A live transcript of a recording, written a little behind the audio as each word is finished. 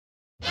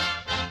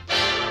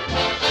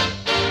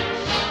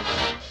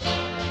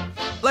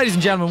Ladies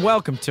and gentlemen,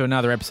 welcome to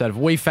another episode of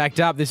We Fact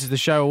Up. This is the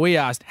show where we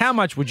asked, how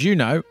much would you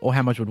know or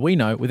how much would we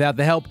know without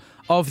the help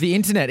of the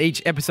internet?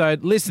 Each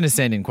episode, listeners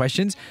send in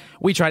questions.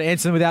 We try to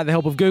answer them without the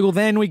help of Google.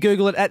 Then we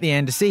Google it at the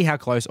end to see how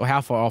close or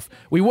how far off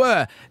we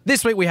were.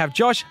 This week we have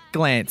Josh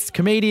Glanc,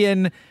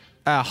 comedian,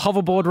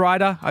 hoverboard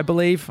rider, I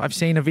believe. I've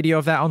seen a video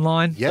of that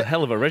online. Yeah,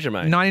 hell of a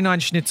resume. 99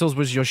 Schnitzels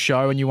was your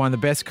show and you won the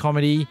best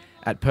comedy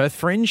at Perth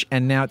Fringe,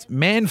 and now it's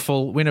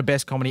Manful winner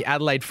best comedy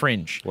Adelaide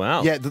Fringe.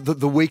 Wow. Yeah,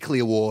 the weekly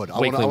award. I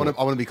Weekly want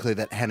to be clear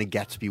that Hannah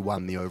Gatsby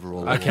won the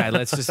overall award. Okay,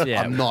 let's just, yeah.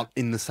 I'm not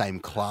in the same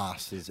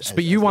class as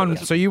But you as won, Hannah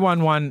Gatsby. so you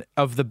won one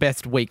of the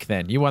best week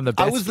then. You won the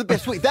best. I was the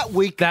best week. That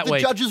week, That the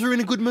week. judges were in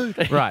a good mood.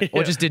 Right,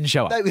 or just didn't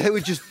show up. They were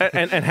just...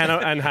 And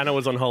Hannah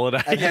was on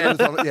holiday. And Hannah was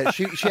on, yeah,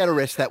 she had a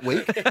rest that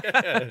week.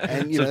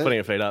 And, you Just know, putting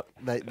her feet up.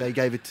 they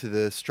gave it to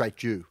the straight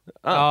Jew.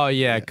 Oh,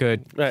 yeah,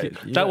 good. Right.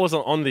 You- That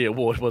wasn't on the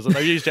award, was it?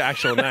 They used your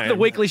actual name. The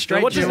weekly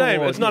Straight What's Jew his name?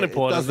 award. It's not Yeah,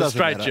 important. it The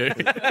Straight doesn't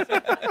Jew.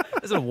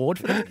 There's an award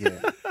for that? Yeah.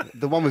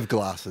 The one with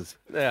glasses.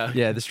 Yeah.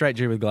 Yeah, the straight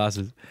Jew with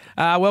glasses.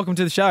 Welcome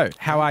to the show.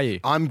 How are you?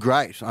 I'm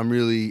great. I'm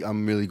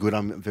really good.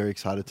 I'm very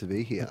excited to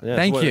be here. Yeah,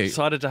 Thank we're you.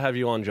 Excited to have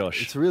you on,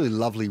 Josh. It's a really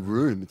lovely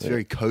room. It's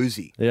very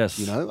cozy. Yes.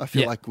 You know, I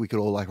feel Yeah. like we could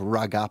all like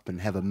rug up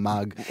and have a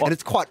mug. And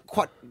it's quite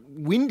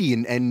windy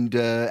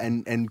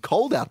and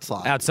cold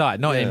outside. Outside,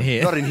 not in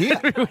here. Not in here.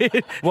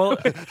 Well,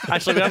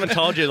 actually, we haven't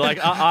told you. Like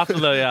after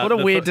the What a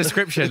the weird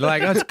description.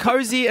 Like, it's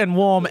cozy and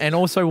warm and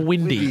also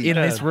windy in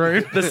this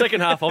room. The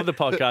second half of the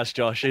podcast,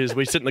 Josh, is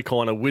we sit in the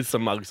corner with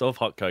some mugs of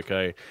hot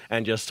cocoa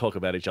and just talk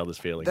about each other's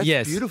feelings. That's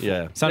Yes. beautiful.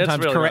 Yeah.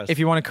 Sometimes, That's really nice. if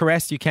you want to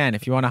caress, you can.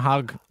 If you want to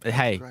hug,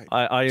 hey. Great.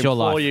 I It's your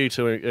implore life. you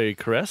to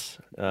caress,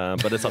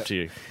 but it's up to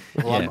you.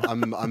 Well, Yeah.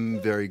 I'm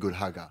a very good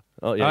hugger.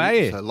 Oh, Oh, yeah. are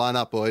you? So line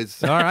up,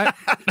 boys. All right.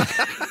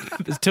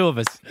 There's two of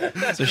us.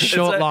 It's a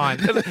short line.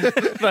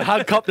 The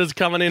helicopter's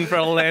coming in for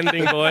a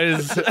landing,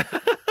 boys.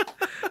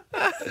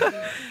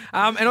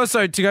 And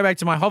also, to go back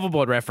to my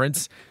hoverboard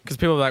reference, because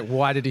people are like,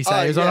 why did he say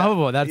Oh, he was on a yeah.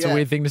 hoverboard? That's a Yeah.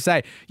 weird thing to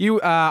say.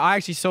 I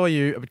actually saw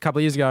you a couple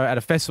of years ago at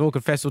a festival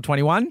called Festival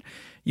 21.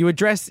 You were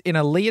dressed in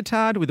a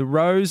leotard with a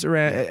rose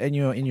around in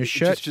your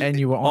shirt, just- and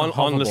you were on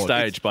On the hoverboard.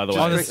 stage, by the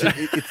On way.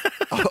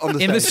 the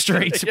On in the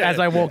stage. street as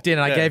I walked in,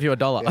 and I gave you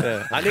 $1.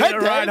 Yeah. I need Hey, a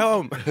ride Dave.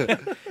 home.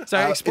 So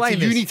explain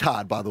it's a this.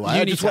 unitard, by the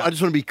way. I just Unitard. want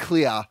to be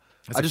clear.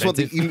 I just want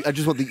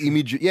offensive. the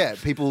image. Yeah,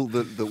 people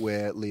that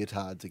wear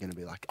leotards are going to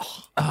be like,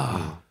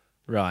 oh,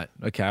 Right.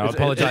 Okay. I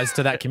apologize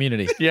to that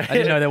community. Yeah. I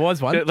didn't know there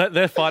was one.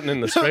 They're fighting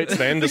in the streets,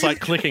 man. Just like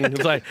clicking.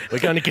 It's like, we're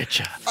going to get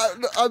you.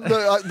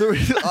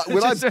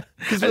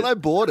 when I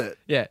bought it,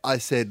 Yeah. I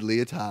said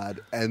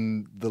leotard,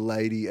 and the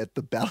lady at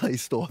the ballet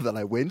store that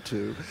I went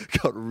to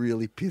got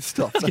really pissed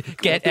off.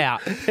 Get out.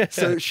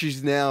 So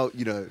she's now,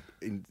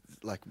 in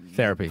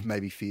Therapy.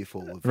 maybe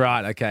fearful of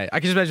Right, okay. I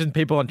can just imagine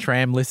people on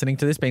tram listening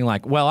to this being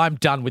like, well, I'm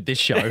done with this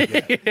show.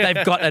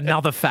 They've got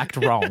another fact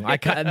wrong. I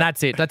can't, and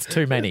that's it. That's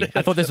too many.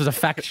 I thought this was a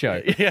fact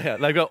show. Yeah,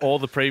 they've got all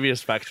the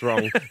previous facts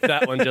wrong.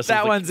 That one just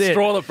That is one's the it.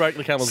 straw that broke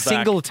the camel's back.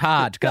 Single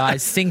tard,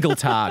 guys. Single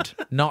tard,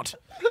 not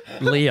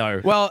Leo.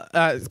 Well,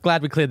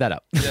 glad we cleared that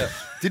up.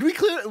 Did we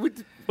clear? We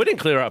didn't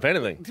clear up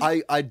anything.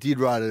 I did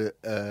write a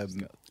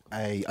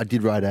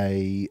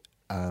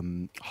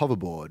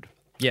hoverboard.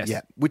 Yes.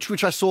 Yeah,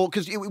 which I saw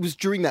because it was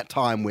during that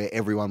time where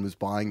everyone was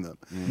buying them,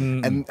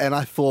 and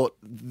I thought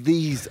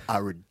these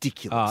are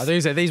ridiculous. Oh,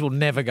 these will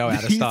never go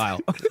out of style.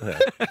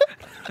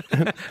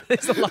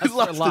 These will last It for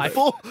lasted life.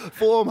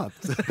 4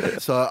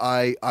 months. So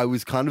I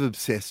was kind of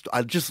obsessed.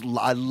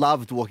 I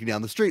loved walking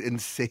down the street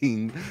and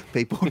seeing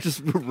people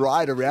just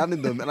ride around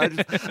in them, and I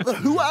thought,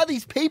 who are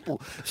these people?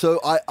 So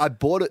I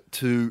bought it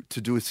to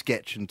do a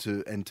sketch and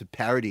to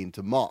parody and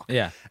to mock.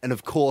 Yeah. And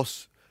of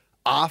course,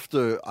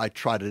 after I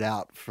tried it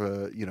out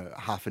for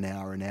half an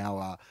hour,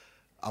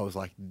 I was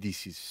like,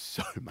 this is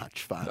so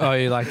much fun. Oh,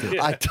 you liked it.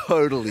 I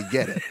totally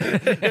get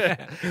it.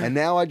 And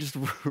now I just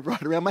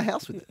ride around my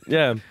house with it.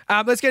 Yeah.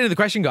 Let's get into the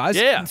question, guys.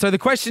 Yeah. So the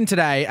question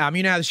today,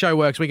 you know how the show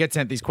works. We get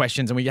sent these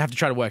questions and we have to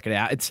try to work it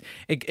out.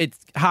 It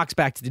harks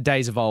back to the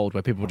days of old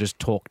where people just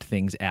talked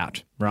things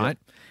out, right?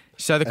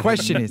 So the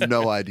question is...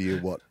 No idea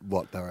what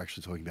they were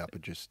actually talking about,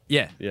 but just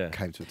Yeah.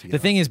 came to it together. The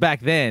thing is,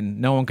 back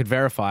then, no one could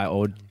verify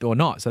or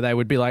not. So they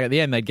would be like, at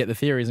the end, they'd get the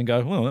theories and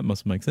go, well, that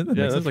must make sense. That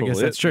makes sense. that's I guess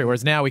probably that's it. true.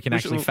 Whereas now we can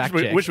actually fact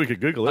check. Wish we could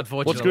Google it.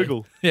 Unfortunately. What's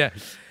Google? Yeah.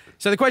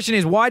 So the question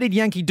is, why did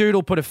Yankee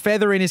Doodle put a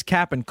feather in his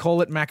cap and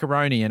call it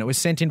macaroni? And it was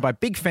sent in by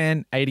Big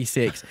Fan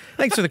 86.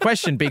 Thanks for the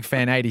question, Big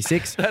Fan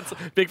 86. That's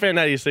Big Fan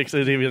 86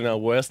 is even a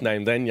worse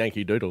name than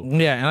Yankee Doodle.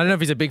 Yeah, and I don't know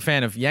if he's a big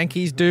fan of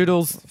Yankees,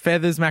 doodles,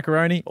 feathers,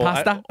 macaroni,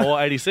 pasta. Or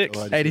 86.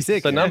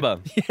 86. The number.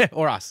 Yeah,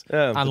 or us.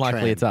 Yeah, the Unlikely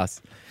tram. it's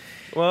us.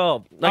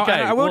 Well, Oh, okay.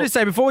 and I will just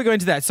say before we go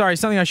into that, sorry,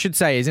 something I should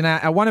say is in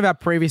one of our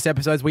previous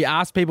episodes, we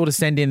asked people to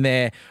send in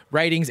their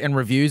ratings and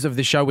reviews of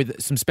the show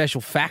with some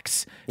special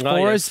facts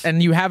for us,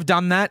 and you have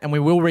done that, and we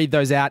will read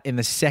those out in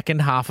the second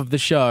half of the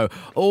show.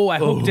 Oh, I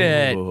hooked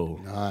it.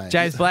 Nice.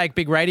 James Blake,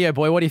 big radio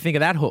boy. What do you think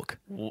of that hook?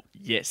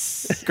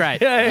 Yes. Great.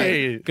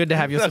 Hey. Good to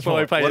have your That's why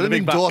we support. pay What the an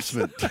big bucks.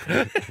 endorsement.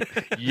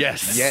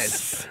 Yes.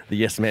 Yes. The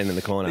yes man in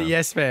the corner. The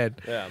yes man.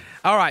 Yeah.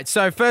 All right,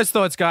 so first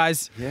thoughts,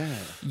 guys. Yeah.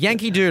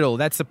 Yankee Doodle,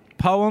 that's a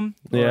poem?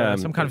 Or Yeah.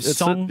 some kind of It's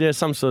song?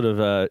 some sort of.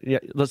 Do you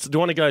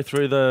want to go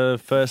through the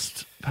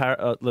first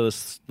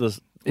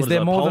Is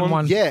there more than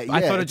one? Yeah, I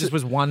yeah, thought it it's just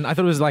was one. I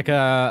thought it was like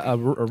a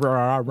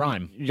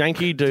rhyme.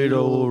 Yankee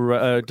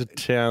Doodle to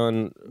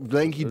town.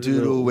 Yankee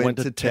Doodle went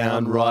to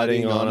town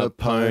riding on a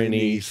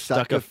pony,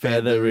 stuck a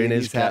feather in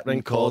his hat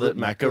and called it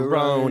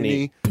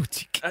macaroni.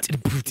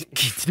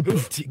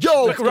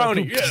 Yo,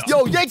 Macaroni, yeah.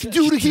 Yo, Yankee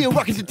Doodle here,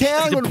 rocking to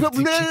town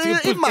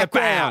in my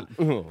crown.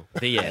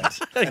 The end.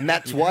 And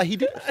that's why he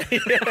did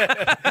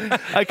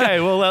it. Okay,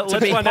 well, let's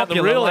be find out the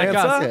popular real like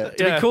us. answer.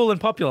 To be cool and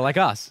popular like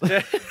us.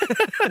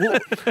 Well,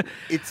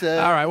 it's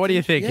All right, what do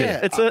you think?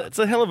 Yeah. It's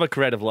a hell of a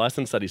creative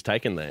license that he's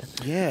taken there.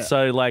 Yeah.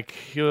 So, like,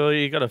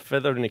 you got a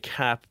feather in your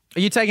cap. Are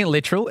you taking it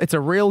literal? It's a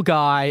real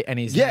guy, and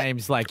his Yeah.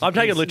 name's like. I'm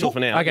taking it literal for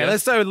now. Okay, yes.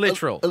 let's go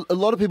literal. A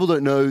lot of people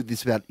don't know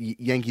this about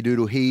Yankee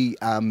Doodle. He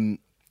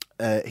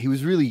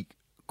was really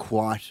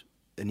quite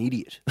an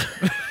idiot.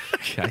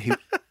 Okay.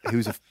 He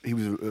was a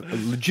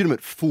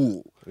legitimate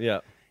fool, Yeah.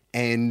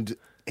 and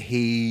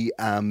he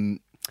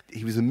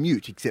was a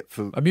mute except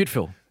for A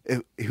muteful.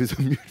 he was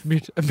a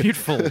mute. A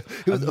muteful.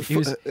 He was He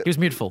was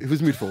muteful. He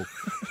was muteful.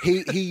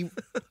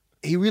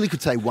 he really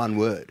could say one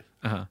word,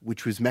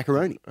 which was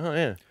macaroni. Oh,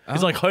 yeah.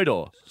 He's like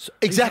Hodor.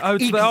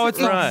 Exactly. It's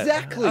right.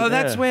 Exactly. Oh,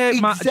 that's where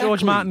Exactly.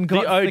 George Martin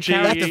got The the, OG.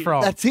 character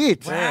from. That's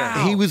it.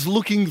 Wow. He was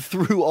looking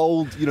through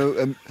old,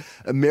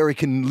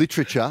 American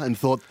literature and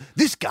thought,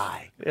 this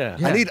guy. Yeah.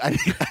 I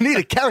need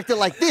a character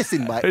like this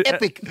in my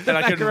epic. And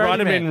I could Macaroni write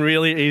him Man. in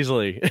really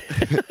easily.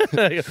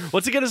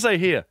 What's he going to say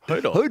here?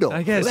 Hodor. Hodor.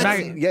 I guess. Well,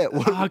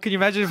 that's- Oh, can you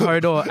imagine if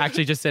Hodor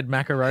actually just said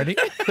macaroni?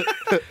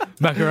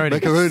 Macaroni.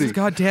 Macaroni.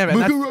 God damn it.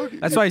 Macaroni.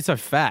 That's why he's so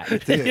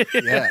fat.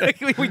 Yeah.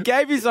 We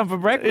gave you some for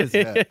breakfast.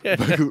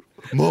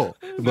 More.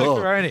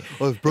 Macaroni.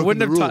 I've It broken wouldn't,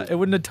 the have rule. it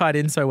wouldn't have tied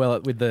in so well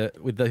with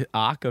the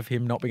arc of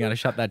him not being able to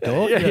shut that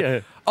door.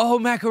 Yeah. Oh,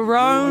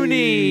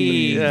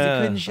 macaroni. Yeah.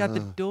 He couldn't shut the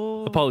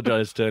door.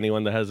 Apologise to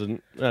anyone that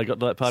hasn't got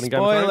that part in Game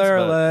of Thrones. Spoiler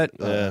but- alert.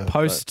 Yeah,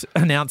 Post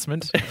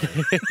announcement.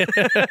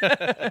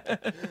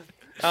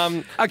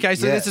 Okay,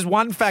 so Yeah. this is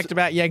one fact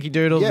about Yankee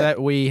Doodle Yeah.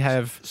 that we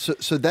have.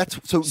 So that's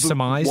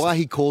Surmised. why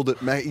he called it.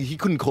 He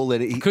couldn't call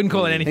it. He Couldn't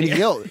call it anything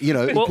else. He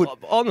Well, put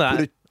on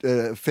that, put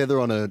a feather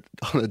on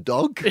a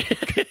dog.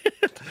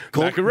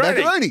 Called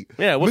Macaroni.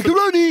 Yeah, what's the-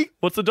 macaroni.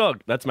 what's the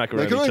dog? That's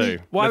macaroni, Macaroni.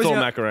 too. Why That's was all he-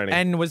 macaroni.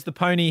 And was the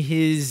pony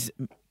his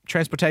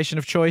transportation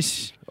of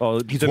choice?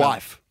 His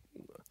wife.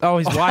 Oh,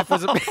 his wife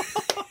was a.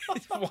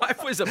 His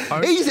wife was a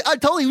pony. I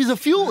told you he was a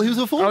fool. He was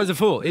a fool. Oh, he was a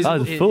fool. He was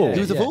a fool. He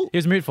was a fool? He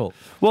was muteful.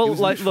 Well,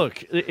 like,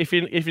 look, if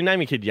you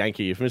name a kid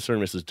Yankee, if Mr.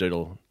 and Mrs.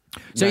 Doodle,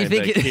 So you named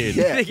think their it- kid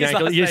you think his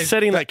Yankee, last you're name-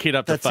 setting that kid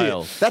up to That's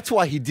fail. it. That's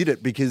why he did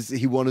it, because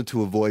he wanted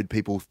to avoid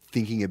people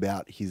thinking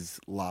about his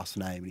last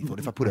name. And he thought,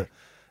 if I put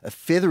a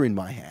feather in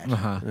my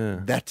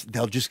hat,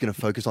 they're just going to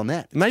focus on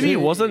that. Maybe he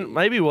wasn't.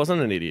 Maybe he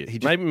wasn't an idiot.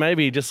 just-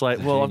 maybe just like,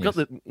 well, I've got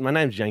my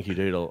name's Yankee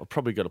Doodle. I've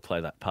probably got to play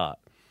that part.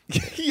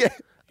 Yeah.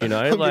 You know,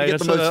 I'm gonna like get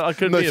it's the sort of- I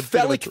could be a most bit of a-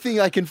 phallic thing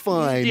I can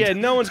find. Yeah,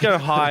 no one's going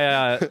to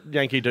hire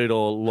Yankee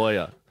Doodle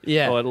lawyer.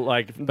 Yeah. Or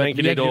like Yankee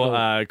Yankee Doodle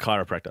Doodle-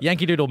 chiropractor.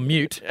 Yankee Doodle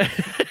mute,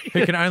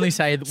 who can only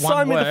say one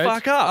Sign me word. the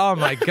fuck up. Oh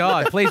my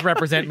God! Please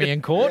represent me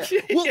in court.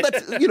 Well,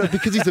 that's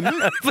because he's a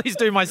mute. Please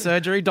do my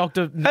surgery,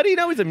 Doctor. How do you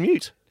know he's a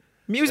mute?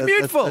 He was That's-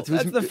 muteful. that's-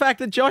 That's the fact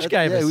that Josh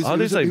gave us. I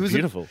did say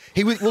beautiful.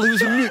 He was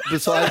a mute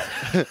besides.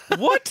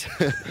 What?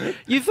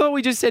 You thought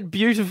we just said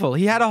beautiful?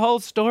 He had a whole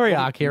story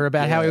arc here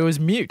about how he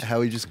was mute.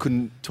 How he just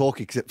couldn't talk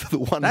except for the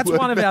one That's word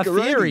one of our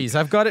macaroni. theories.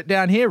 I've got it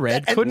down here,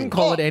 Red. And- Couldn't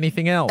call it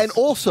anything else. And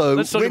also,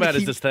 Let's talk when about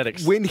he- his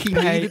aesthetics. When he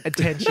Pay needed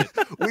attention.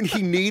 when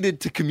he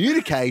needed to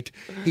communicate,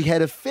 he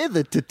had a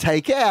feather to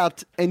take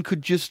out and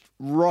could just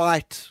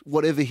write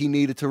whatever he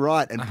needed to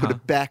write and put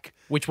it back.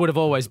 Which would have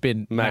always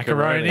been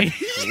macaroni.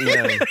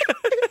 Yeah.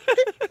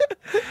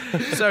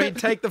 So he'd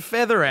take the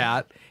feather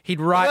out, he'd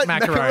write Right,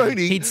 macaroni,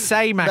 macaroni. he'd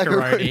say macaroni,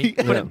 Macaroni.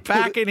 put it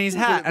back in his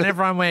hat, and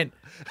everyone went,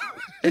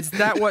 is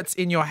that what's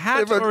in your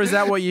hat, Everyone- or is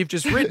that what you've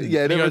just written?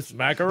 Yeah, And he everyone's- goes,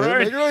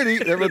 macaroni. Macaroni.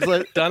 Everyone's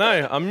like, Don't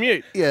know. I'm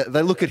mute. yeah.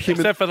 They look at him.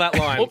 Except for that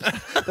line.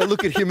 They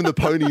look at him and the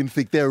pony and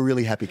think they're a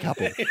really happy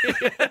couple.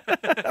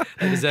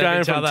 They deserve Going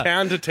each from other.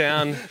 town to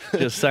town,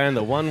 just saying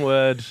the one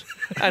word,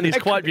 and he's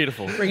quite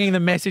beautiful. Bringing the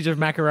message of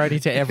macaroni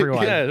to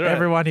everyone. Yeah, right.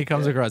 Everyone he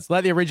comes across.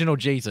 Like the original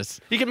Jesus.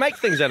 You can make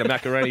things out of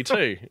macaroni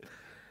too.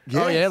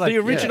 Oh, yeah. Like, The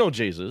original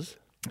Jesus.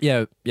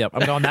 yeah.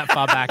 I'm going that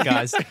far back,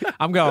 guys.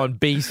 I'm going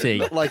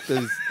BC. Like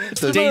those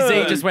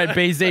DZ just went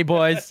BZ,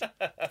 boys.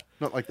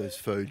 not like those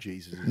faux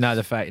Jesus. No,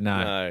 the fake.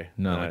 No.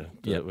 No.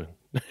 Yeah.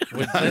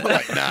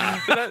 Like, nah.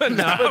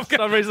 For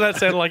some reason, that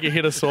sounded like you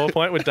hit a sore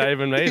point with Dave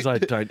and me. He's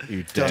like, don't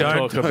you dare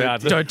talk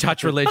about it. Don't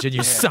touch religion,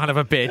 you son of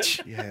a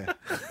bitch. Yeah.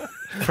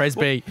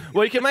 Presby.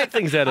 Well, you can make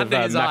things out of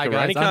Under his eye,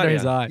 macaroni, guys. can't Under you?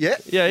 his eye.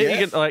 Yeah.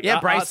 You can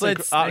like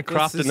bracelets, art and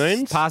craft necklaces,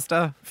 afternoons,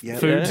 pasta, Yeah.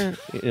 food,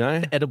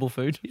 Yeah, edible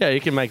food. yeah, you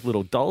can make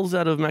little dolls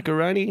out of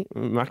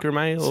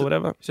macrame or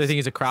whatever. So you think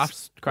he's a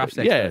crafts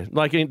expert? Yeah,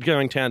 like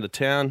going town to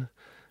town,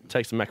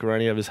 take some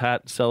macaroni out of his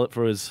hat, sell it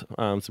for his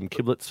some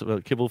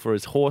kibble for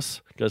his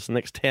horse, goes to the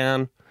next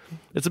town.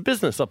 It's a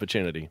business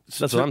opportunity.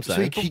 That's what I'm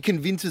saying. So he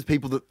convinces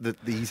people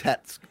that these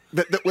hats,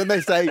 that when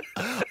they say,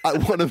 I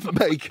want to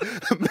make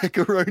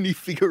macaroni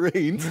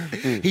figurines,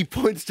 he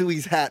points to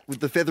his hat with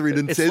the feather in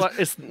and It's says, like-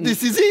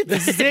 this is it.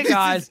 This is it,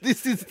 guys.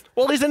 This is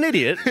Well, he's an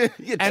idiot.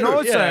 yeah, And true.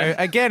 also,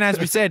 again, as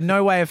we said,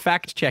 no way of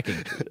fact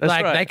checking.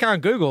 Like right. they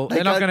can't Google.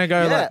 They're not can't- going to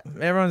go. yeah.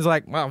 Like, everyone's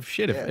like, well,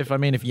 shit.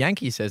 If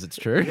Yankee says it's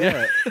true.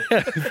 Yeah.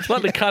 It's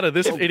like the cut of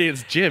this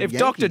idiot's gym. If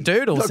Yankee. Dr.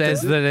 Doodle Dr.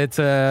 says Doodle.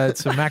 that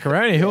it's a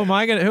macaroni, who am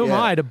I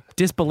to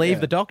disbelieve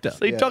the doctor?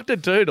 See, Dr.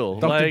 Doodle.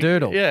 Dr.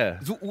 Doodle. Yeah.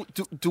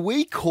 Do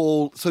we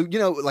call, so, you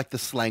know, like the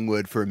slang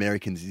word for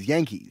Americans is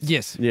Yankees?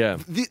 Yes. Yeah.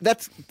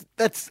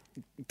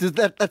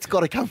 That's got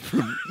to come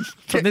from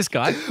From this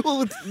guy.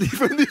 Well, it's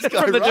from this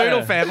guy, From the right?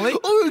 Doodle family.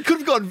 Oh, it could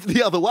have gone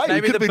the other way.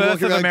 Maybe We could the have been birth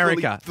walking of around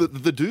America. calling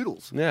the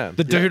Doodles. Yeah.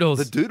 The Doodles.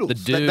 The Doodles.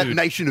 The That dude.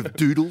 nation of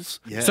Doodles.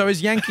 Yeah. So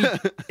is Yankee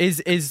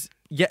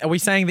are we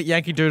saying that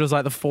Yankee Doodle's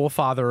like the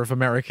forefather of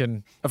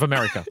America?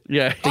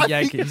 Yeah. The I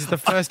Yankee. think- He's the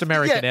first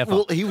American yeah, ever.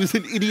 Well, he was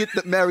an idiot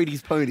that married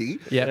his pony.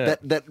 Yeah.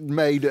 That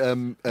made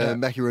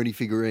macaroni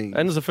figurines.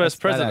 And was the first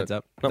That president. adds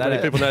up. Not That many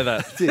adds- people know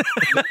that. That's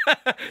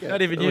it.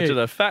 Not even Which is you.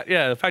 a fact.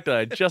 Yeah, the fact that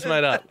I just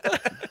made up.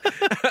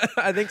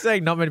 I think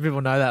saying not many people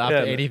know that after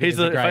Yeah, anything he's is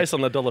the great. face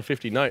on the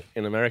 $1.50 note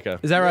in America.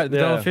 Is that right? The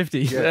Yeah.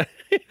 $1.50. Yeah.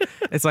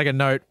 It's like a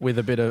note with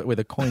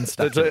a coin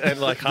stuck. And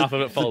like half of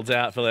it folds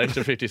out for the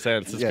extra 50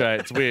 cents. It's Yeah. great.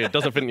 It's weird.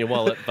 Doesn't fit in your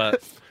wallet,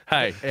 but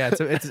hey. Yeah,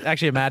 it's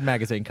actually a Mad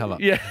Magazine cover.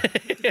 Yeah.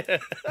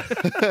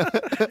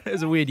 It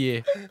was a weird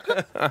year.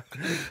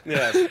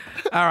 Yeah.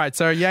 All right,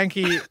 so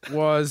Yankee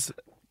was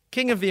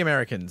king of the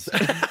Americans.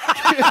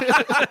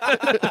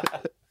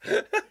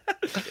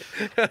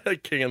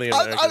 King of the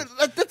Americans.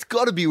 That's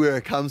got to be where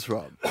it comes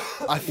from.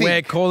 I think.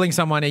 We're calling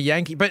someone a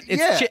Yankee, but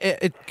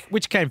it's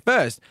which came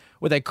first?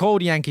 Were they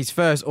called Yankees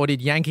first, or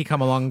did Yankee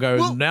come along and go,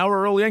 Well- now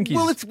we're all Yankees?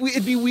 Well,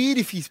 it'd be weird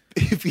if his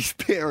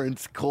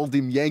parents called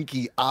him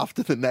Yankee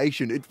after the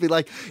nation. It'd be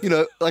like,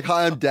 like,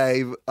 hi, I'm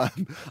Dave.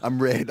 I'm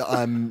Red.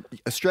 I'm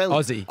Australian.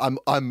 Aussie. I'm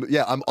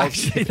Aussie.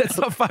 Actually, that's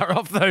not far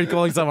off though,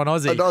 calling someone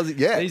Aussie. An Aussie,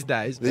 yeah. These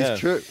days. It's Yeah.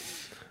 true.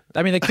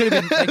 I mean, they could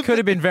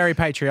have been very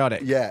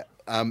patriotic. Yeah.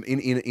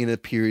 In a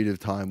period of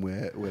time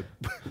where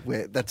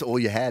that's all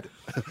you had.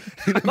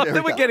 In Then we're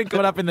America. getting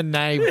caught up in the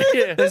name.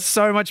 There's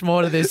so much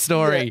more to this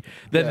story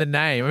than the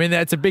name. I mean,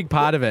 that's a big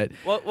part of it.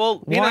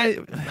 Well, Why?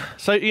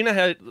 So you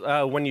know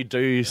how when you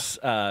do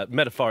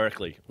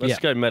metaphorically, let's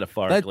go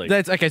metaphorically.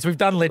 That's okay. So we've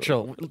done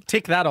literal.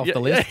 Tick that off the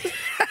list.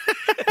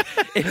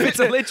 If it's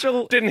a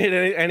literal, Didn't hit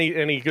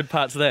any good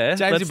parts there.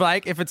 Jamesy Let's-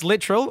 Blake, if it's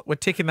literal, we're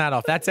ticking that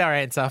off. That's our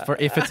answer for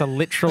if it's a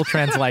literal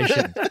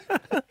translation.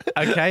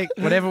 Okay,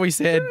 whatever we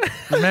said,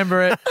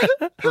 remember it,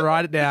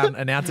 write it down,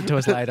 announce it to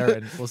us later,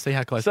 and we'll see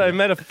how close. So we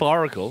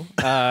metaphorical,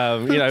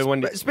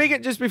 when Speak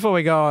it just before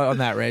we go on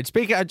that, Red.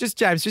 Just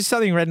James, just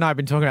something Red and I have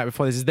been talking about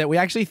before this is that we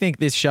actually think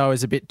this show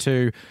is a bit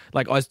too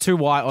two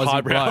white Aussie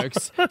Highbrow.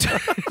 blokes,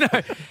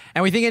 no,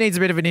 and we think it needs a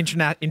bit of an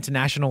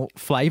international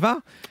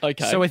flavour.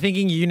 Okay. So we're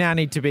thinking you now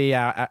need to be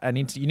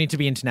you need to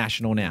be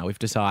international now. We've You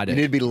decided.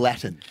 need to be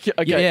Latin.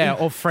 Okay. Yeah,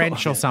 or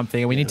French or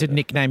something. And we need to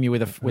nickname you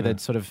with a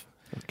sort of.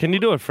 can you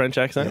do a French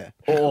accent?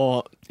 Yeah.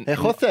 Or Hey,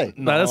 Jose.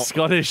 No, that's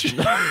Scottish.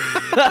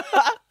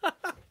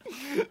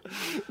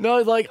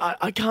 no, like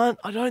I can't.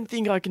 I don't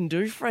think I can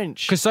do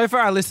French. Because so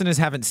far our listeners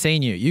haven't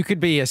seen you. You could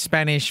be a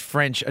Spanish,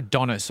 French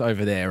Adonis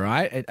over there,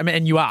 right? I mean,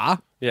 and you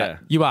are. Yeah.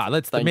 You are.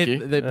 Thank the myth.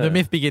 you. The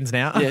myth begins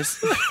now.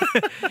 Yes.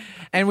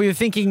 And we were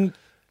thinking,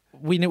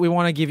 we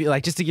want to give you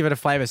just to give it a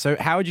flavour. So,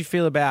 how would you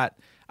feel about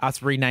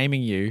us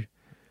renaming you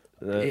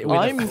with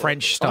a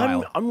French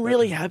style? I'm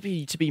really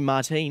happy to be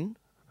Martine.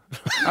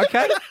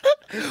 Okay.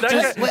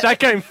 That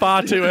came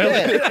far too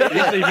early.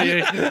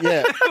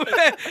 Yeah.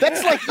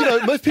 That's like,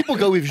 most people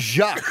go with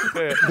Jacques.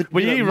 But, Were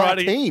you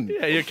writing? Martine.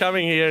 Yeah, you're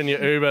coming here in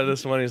your Uber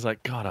this morning. He's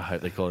like, God, I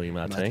hope they're calling you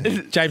Martine.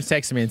 James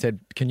texted me and said,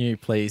 "Can you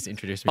please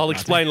introduce me?" I'll to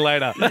explain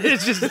later.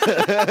 It's just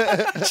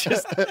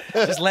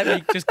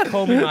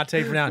call me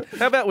Martine from now on.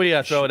 How about we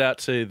throw it out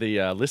to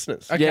the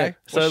listeners? Okay. Yeah.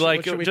 So,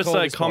 What should we just call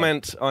say this for?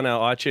 comment on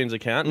our iTunes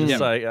account and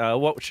say,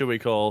 what should we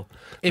call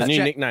a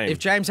new nickname? If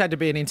James had to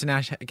be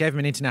gave him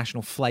an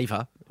international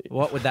flavour,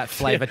 what would that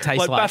flavour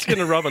taste like? Baskin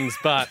and Robbins,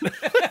 but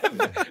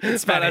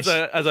as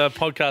a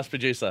podcast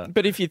producer.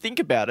 But if you think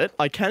about it,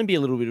 I can be a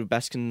little bit of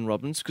Baskin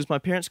Robbins because my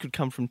parents could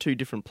come from two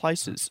different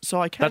places.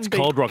 So I can. That's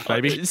Cold Rock,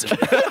 baby.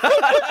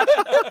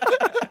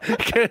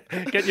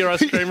 Get your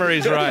ice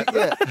creameries right.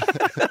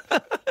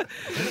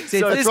 See,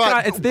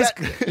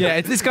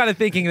 it's this kind of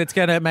thinking that's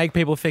going to make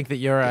people think that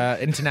you're an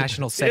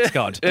international sex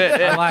god.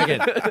 I like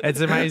it.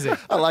 It's amazing.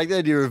 I like the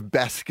idea of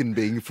Baskin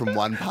being from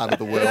one part of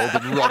the world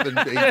and Robin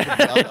being from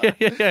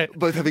the other.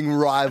 Both having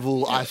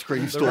rival ice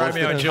cream stores.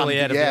 Romeo and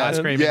Juliet of the ice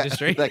cream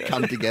industry. That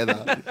come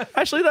together.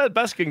 Actually, that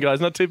Baskin guy's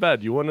not too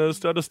bad. You want to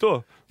start a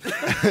store?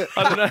 I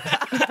don't know.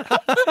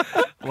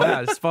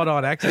 Wow, spot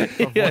on accent.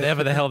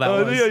 Whatever the hell that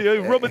was. Yeah,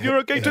 Robin, you're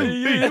okay too.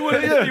 You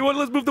want?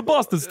 Let's move to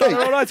Boston. Start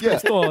our own ice cream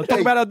store. Talk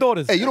about our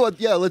daughters. Hey, you know what?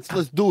 Yeah, let's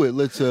do it.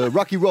 Let's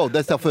Rocky Road.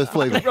 That's our first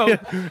flavor.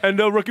 And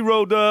Rocky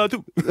Road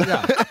too.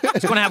 Yeah.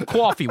 It's going to have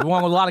coffee. We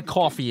want a lot of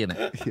coffee in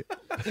it.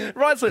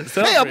 Right, so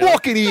hey, I'm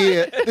walking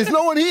here. There's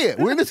no one here.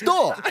 We're in the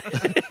store.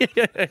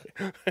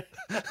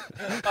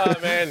 Oh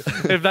man,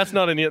 if that's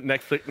not a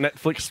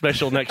Netflix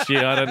special next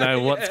year, I don't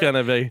know what's going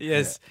to be.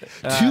 Yes.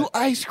 Two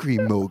ice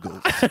cream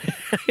moguls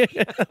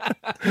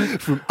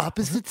from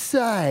opposite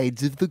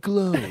sides of the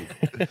globe.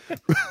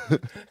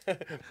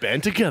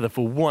 Band together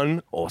for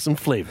one awesome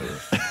flavor.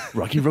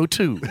 Rocky Road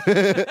 2.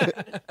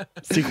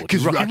 Sequel to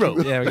Rocky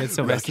Road. Yeah, we get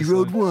Rocky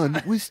Road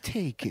 1 was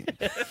taken.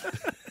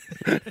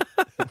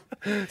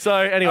 So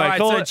anyway, right,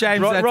 call so it,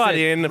 James, right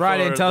in.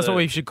 Tell us what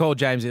we should call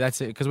Jamesy.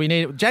 That's it, because we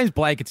need James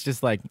Blake. It's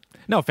just like,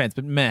 no offense,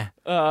 but meh.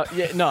 No.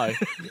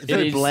 It's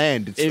very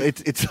bland.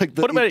 It's like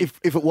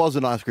if it was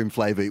an ice cream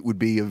flavor, it would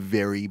be a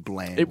very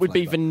bland. It would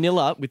be flavor.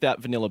 vanilla without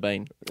vanilla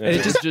bean.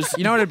 It just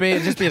you know what it'd be?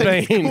 It'd just be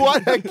a Bean.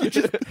 What?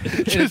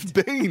 Just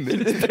bean.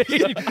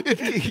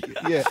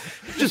 Yeah,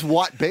 just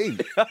white bean.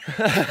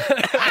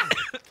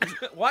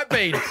 White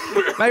bean.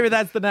 Maybe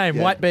that's the name.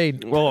 Yeah. White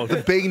bean. Oh, The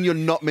bean you're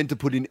not meant to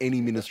put in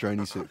any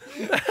minestrone soup.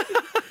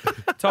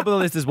 Top of the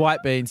list is white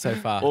bean so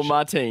far. Or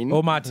Martine.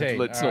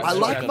 Let's not I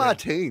like joke.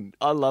 Martine.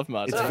 I love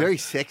Martine. It's very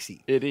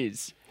sexy. It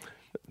is.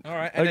 All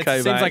right. And Okay,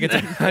 it seems mate.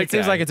 it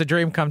seems like it's a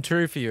dream come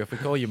true for you if we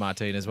call you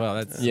Martine as well.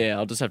 That's Yeah,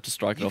 I'll just have to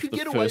strike it off could the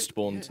get away-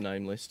 firstborn's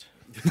name list.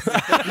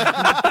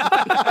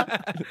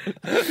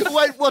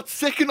 Wait, what's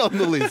second on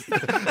the list?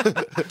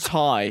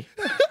 Ty.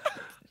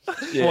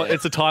 Yeah. What,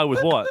 it's a tie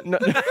with what?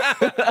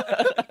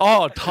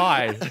 Oh,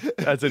 tie,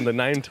 as in the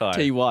name tie.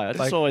 TY. I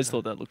just always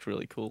thought that looked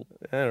really cool.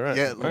 Yeah, right.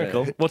 Yeah, Very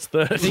cool. What's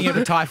third? thinking of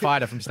the TIE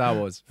fighter from Star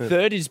Wars.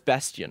 Third is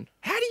Bastion.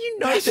 How do you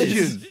know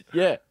this?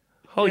 Yeah.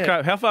 Holy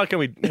crap! How far can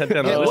we head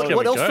down the list? Can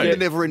What we else go? from the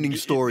never-ending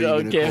story are Oh,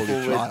 you going to call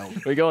careful. your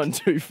child? We're going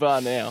too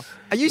far now.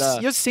 Are you Nah.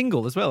 you're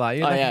single as well? Are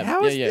you? I am.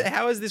 How is Yeah.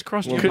 how has this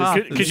crossed your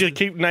path? Because you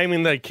keep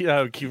naming the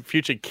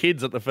future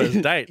kids at the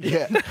first date.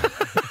 Yeah.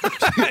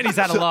 And he's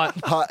had a lot.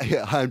 Hi,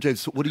 I'm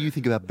James. So what do you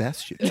think about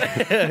Bastion?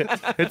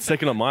 It's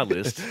second on my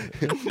list.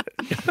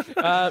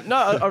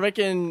 No, I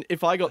reckon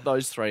if I got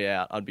those three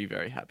out, I'd be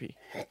very happy.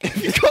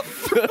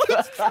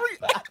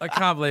 I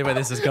can't believe where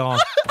this has gone.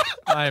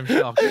 I am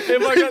shocked.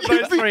 If I got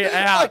those three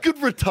I out,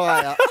 could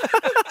retire.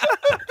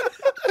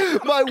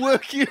 My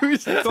work here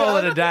is Call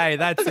it a day.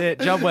 That's it.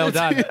 Job well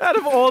done. out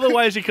of all the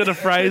ways you could have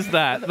phrased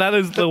that, that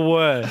is the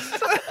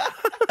worst.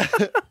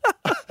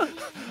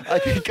 I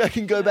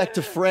can go back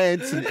to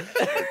France and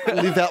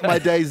live out my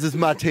days as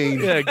Martine.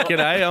 Yeah,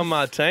 g'day, I'm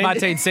Martine.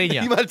 Martine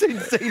Senior. Martine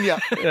Senior.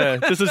 Yeah,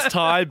 this is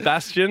Ty,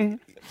 Bastion,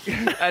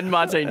 And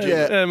Martine Jr.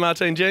 Yeah. and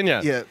Martine Jr.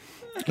 Yeah.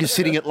 You're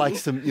sitting at like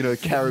some,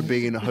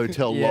 Caribbean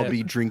hotel Yeah.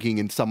 lobby drinking,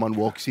 and someone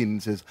walks in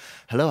and says,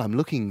 "Hello, I'm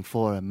looking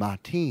for a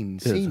Martine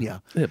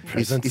Senior.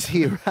 Is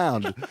he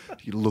around?"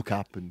 You look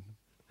up and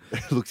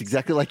it looks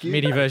exactly like you.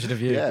 MIDI version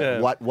of you. Yeah,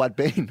 Yeah. white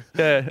bean.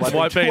 Yeah,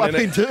 white bean, White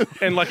bean too.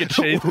 and like a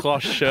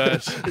cheesecloth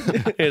shirt.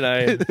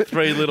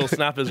 Three little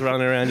snappers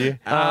running around you.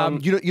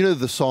 You know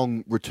the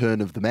song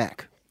 "Return of the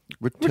Mac."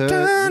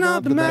 Return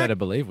of the Mac. Better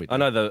believe we do. I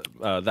know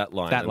that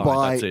line. That and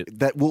line. That's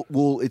it.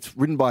 It's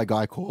written by a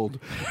guy called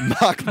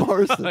Mark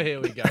Morrison. Oh,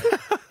 here we go.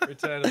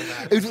 Return of the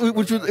Mac.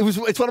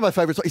 It's one of my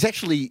favorites. It's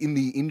actually in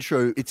the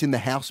intro. It's in the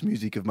house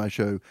music of my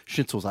show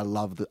Schnitzels. I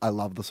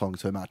love the song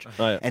so much.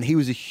 Oh, yeah. And he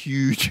was a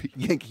huge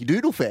Yankee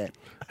Doodle fan.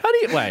 How do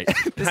you wait?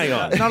 Hang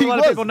on. Not a lot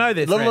of people know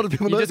this. Not a lot Red. of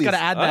people you know just got to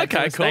this. add that. Okay, to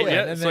a cool. statement,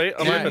 Yeah, and sweet.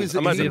 then- I'm open.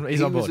 I'm open.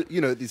 He's on board.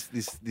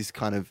 This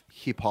kind of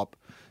hip hop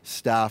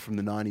star from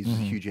the 90s, was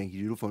a huge Yankee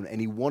Doodle fan, and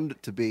he wanted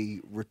it to be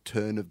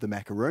Return of the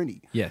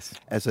Macaroni. Yes.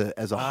 As a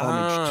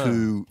homage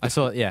to I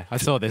saw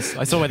this.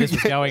 I saw where this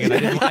was going, and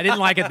I didn't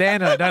like it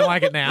then, and I don't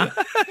like it now.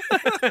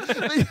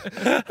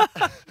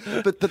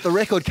 but the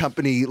record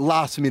company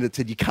last minute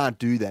said you can't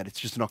do that. It's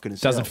just not going to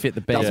sell. Doesn't fit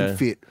the beat. Doesn't Yeah.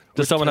 fit.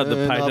 Does someone have the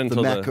Return of patent the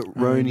or the-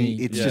 macaroni?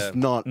 It's Yeah. just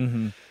not.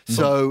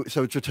 So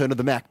it's Return of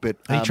the Mac. But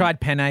He tried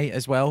Penne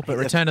as well, but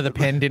Return of the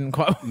Pen didn't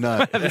quite No.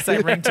 have the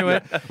same ring to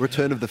it.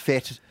 Return of the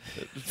Fet.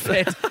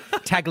 Tag.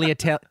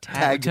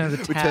 Return of the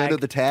Tag. Return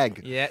of the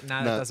Tag. Yeah,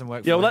 no, that doesn't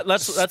work. Yeah, for well, me.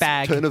 that's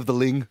Spag. Return of the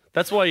Ling.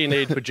 That's why you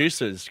need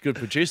producers, good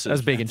producers. That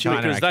was big in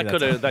China, because that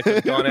actually, could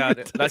have gone out.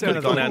 That could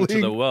have gone out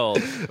into the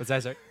world. What's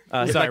that, sorry?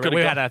 that Sorry, could've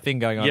we gone- had a thing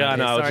going on. Yeah, I over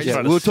know. I here. was just Sorry.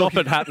 trying to we'll stop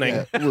talk- it happening.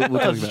 Yeah, we'll I talk was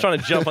about just trying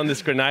to jump on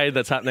this grenade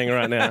that's happening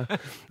right now.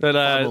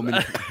 But more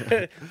minutes.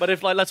 but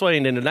if that's why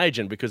you need an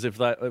agent, because if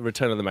that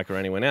Return of the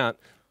Macaroni went out,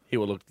 he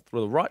would look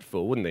the right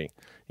fool, wouldn't he?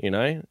 You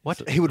know?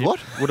 What? He would what?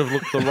 Would have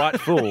looked the right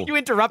fool. You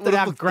interrupted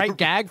our great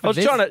gag for I was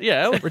this. trying to,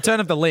 yeah. Return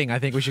of the Ling. I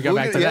think we should go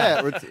back to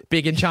that.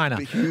 Big in China.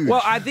 Huge.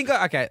 Well, I think,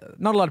 okay,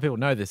 not a lot of people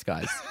know this,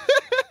 guys.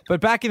 But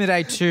back in the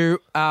day, too,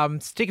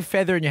 stick a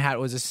feather in your hat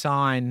was a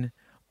sign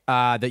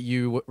that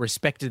you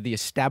respected the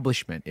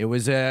establishment. It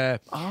was you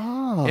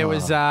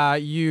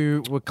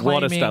were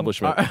claiming... What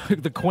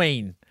establishment? The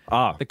Queen.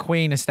 Ah. The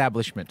Queen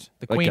establishment.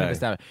 The Queen of Okay.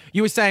 establishment.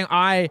 You were saying,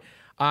 I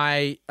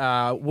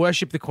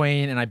worship the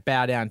Queen and I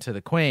bow down to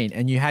the Queen.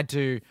 And you had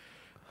to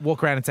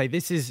walk around and say,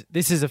 this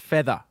is a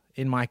feather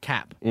in my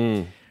cap.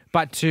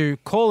 But to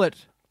call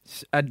it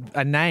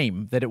a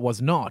name that it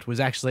was not was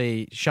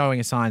actually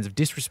showing signs of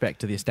disrespect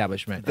to the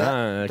establishment.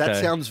 That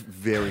okay. sounds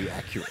very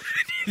accurate.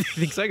 You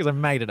think so? Because I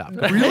made it up.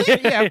 Really?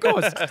 Yeah, of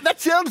course. That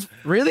sounds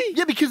Really?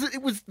 Yeah, because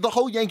it was the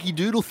whole Yankee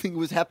Doodle thing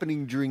was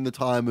happening during the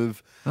time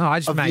of I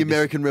just the made this.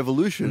 American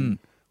Revolution,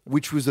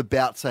 which was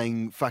about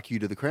saying "fuck you"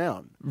 to the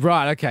crown.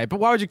 Right, okay. But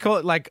why would you call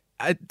it like,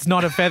 it's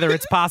not a feather,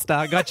 it's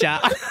pasta. Gotcha.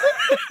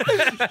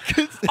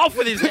 Off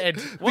with his head.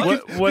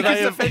 What? Were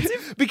they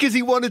offensive? Because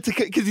he wanted to.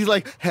 Because he's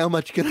like, how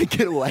much can I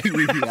get away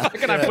with here? How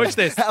can I push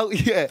this?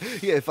 Yeah.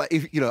 If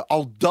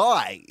I'll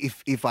die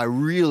if I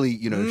really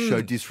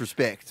show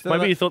disrespect.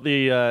 Maybe you thought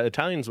the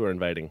Italians were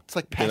invading. It's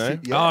like you know?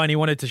 passive. Yeah. Oh, and he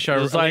wanted to show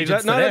It was like,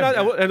 allegiance no,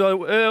 to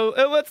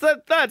them. what's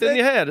that in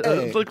your head?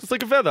 Hey. It's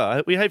like a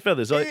feather. We hate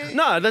feathers. Like,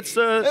 no, that's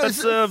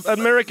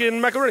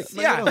American macaroni.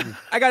 Yeah,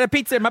 I got a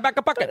pizza in my back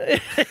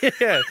pocket.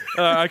 Yeah.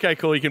 Okay,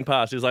 cool. You can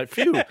pass. He's like,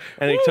 phew.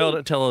 And he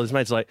tell all his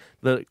mates like,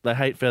 they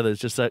hate feathers.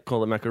 Just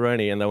call it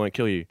macaroni, and they won't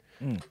kill you.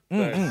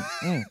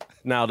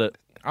 Nailed it.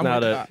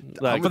 Nailed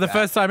it. Like, For the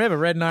first time ever,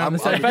 Red and I are on the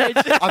same page.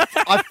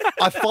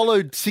 I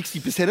followed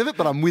 60% of it,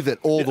 but I'm with it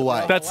all the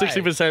way. that's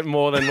 60%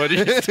 more than what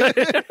you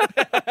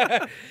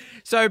said.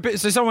 So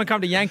someone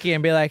come to Yankee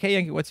and be like, "Hey,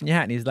 Yankee, what's in your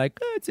hat?" And he's like,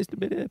 "Oh, it's just a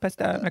bit of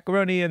pasta,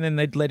 macaroni," and then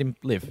they'd let him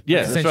live. Yeah,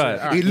 that's Essentially. right.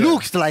 All right. It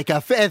looks like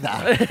a feather.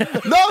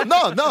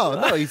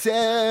 No. It's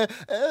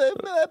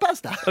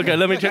pasta. Okay,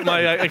 let me check my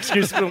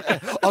excuse.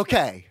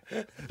 Okay.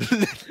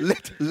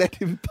 Let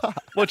him pass.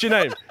 What's your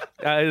name?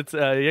 It's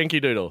Yankee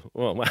Doodle.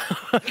 Well,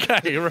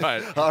 okay,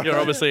 right. You're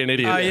obviously an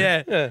idiot. Oh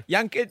yeah,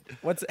 Yankee.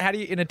 How do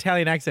you in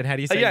Italian accent? How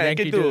do you say yeah,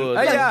 Yankee Yankee Doodle? Doodle.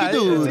 Oh, yeah, Yankee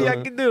Doodle. it's a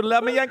Yankee Doodle.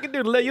 I'm a Yankee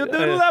Doodle. You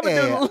doodle. I'm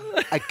a doodle.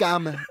 I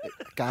come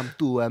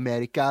to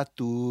America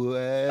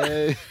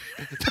to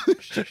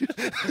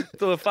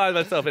find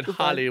myself in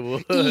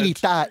Hollywood. in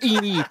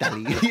Italy.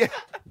 Yeah.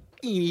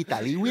 In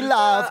Italy, we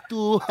love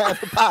to have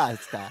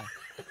pasta.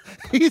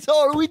 It's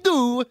all we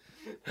do.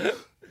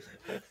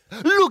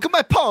 Look at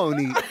my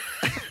pony.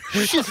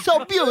 She's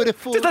so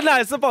beautiful. Just a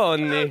nice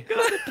pony.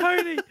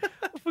 Pony.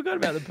 I forgot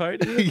about the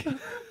pony.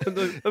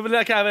 Would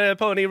like having a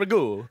pony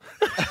ragu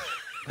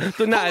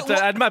tonight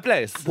at my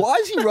place. Why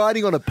is he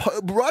riding on a?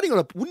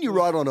 Wouldn't you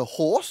ride on a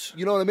horse?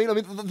 You know what I mean? I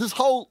mean, this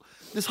whole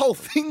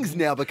thing's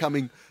now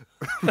becoming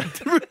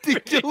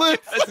ridiculous.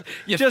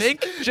 You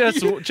think?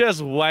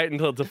 Just wait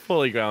until it's a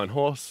fully grown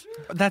horse.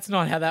 That's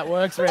not how that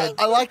works, Red.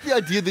 I like the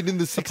idea that in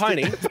the 60s...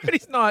 Pony.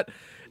 Pony's not.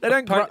 They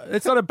don't.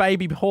 It's not a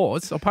baby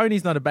horse. A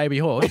pony's not a baby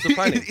horse. What's a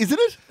pony? Isn't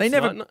it? They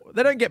never. not.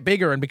 They don't get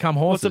bigger and become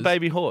horses. What's a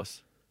baby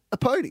horse? A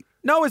pony.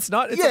 No, it's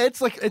not.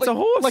 It's like a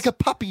horse. Like a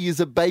puppy is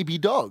a baby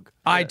dog.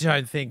 I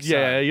don't think so.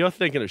 Yeah, you're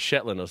thinking of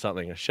Shetland or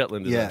something. A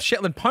Shetland is Yeah.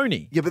 Shetland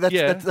pony. Yeah, but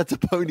that's a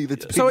pony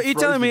that's been So are you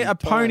telling frozen me in a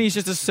time. pony's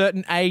just a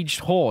certain aged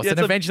horse, Yeah, and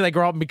it's a- eventually they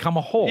grow up and become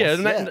a horse?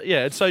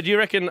 Yeah. So do you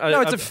reckon?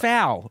 No, it's a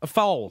foal. A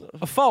foal.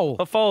 A foal.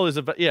 A foal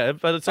is but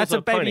it's That's also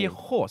a baby pony.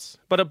 horse.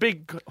 But a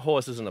big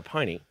horse isn't a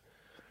pony.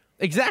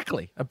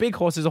 Exactly. A big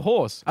horse is a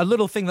horse. A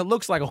little thing that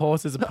looks like a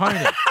horse is a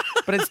pony.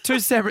 But it's two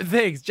separate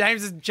things.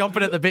 James is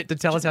jumping at the bit to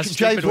tell us how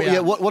stupid James, we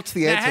are. what's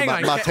the Now, answer, hang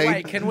on. Martine?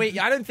 Wait, can we?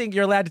 I don't think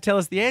you're allowed to tell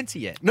us the answer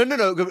yet. No.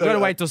 We've got to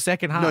wait till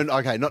second half. No,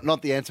 okay,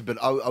 not the answer, but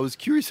I was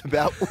curious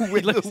about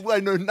whether I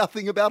know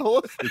nothing about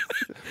horses.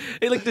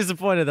 He looked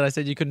disappointed that I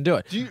said you couldn't do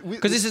it.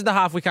 Because this is the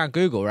half we can't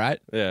Google,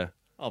 right, Yeah.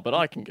 Oh, but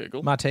I can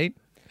Google. Martine?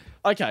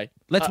 Okay.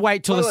 Let's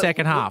wait till wait, the wait,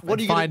 second half what and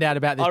are you gonna- find out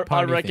about this I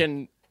pony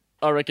thing.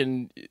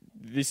 reckon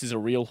this is a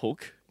real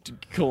hook. To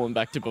call him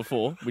back to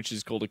before, which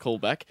is called a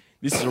callback.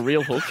 This is a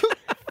real hook.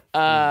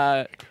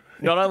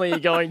 Not only are you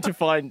going to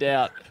find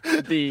out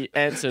the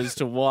answers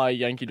to why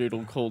Yankee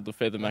Doodle called the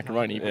feather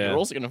macaroni, but you're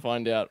also going to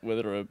find out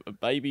whether a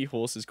baby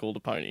horse is called a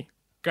pony.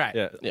 Great.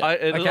 Yeah. Yeah.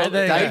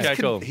 there you go. Okay,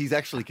 cool. He's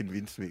actually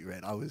convinced me,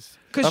 Red. I was...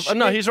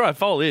 No, he's right.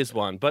 Foal is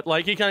one, but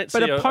like you can't.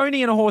 But see a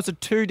pony and a horse are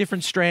two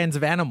different strands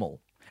of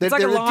animal. It's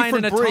like a they're a lion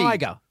and a different breed.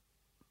 tiger.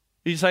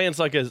 You're saying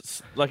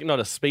it's like not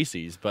a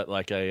species, but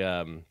like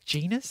a.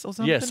 Genus or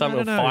something? Yeah, some I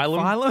don't know. phylum.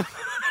 Phylum?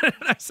 I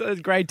don't know. So it's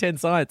grade 10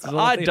 science. is all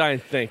I think.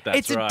 don't think that's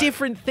It's right. a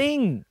different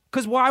thing.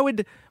 Because why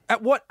would...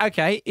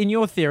 in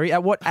your theory,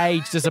 at what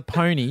age does a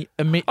pony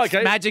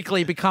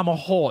magically become a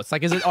horse?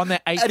 Like, is it on their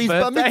 8th At his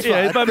bar birthday? mitzvah.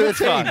 Yeah, it's by 13.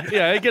 mitzvah.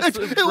 Yeah, it gets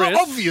Well,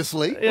 wrist.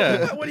 obviously.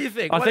 Yeah. What do you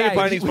think? I What think a age?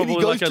 pony's When he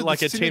probably goes to like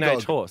the a teenage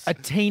synagogue. horse. A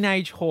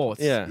teenage horse.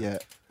 Yeah. Yeah.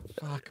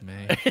 Fuck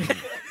me.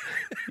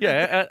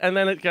 Yeah, and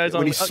then it goes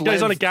When on. he It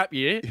goes on a slams- gap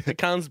year. It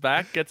comes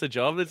back, gets a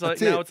job. It's like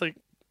That's now it. it's like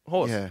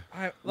Horse. Yeah.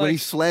 I- when he like-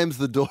 slams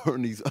the door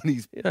on his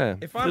Yeah.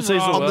 If I'm Sees wrong-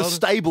 the on the world.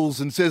 stables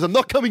and says, "I'm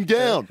not coming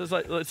down." It's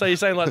like, so you're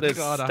saying like there's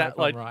God, I hope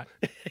like I'm right.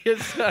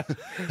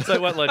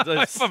 so what like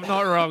there's, If I'm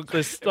not wrong. like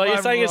If you're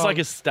I'm saying it's like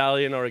wrong. a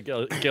stallion or a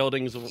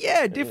geldings.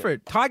 Yeah,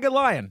 different. Tiger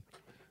lion.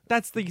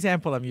 That's the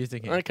example I'm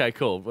using here. Okay,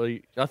 cool. Well,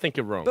 I think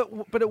you're wrong.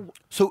 But it,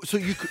 So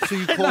you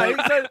call No,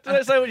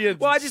 it. so what you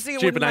well, I just think it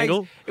stupid wouldn't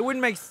angle. make it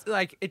wouldn't make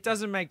like it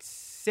doesn't make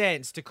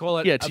sense to call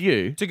it. Yeah, to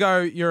you. to go.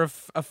 You're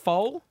a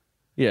foal,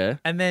 Yeah.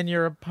 and then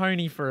you're a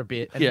pony for a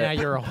bit, and Yeah. now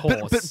you're a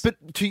horse. But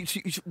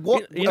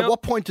what You know- at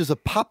what point does a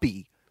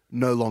puppy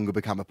no longer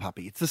become a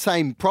puppy? It's the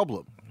same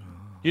problem.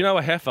 You know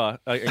a heifer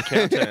in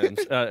cow terms.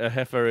 A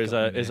heifer is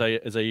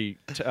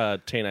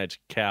a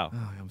teenage cow.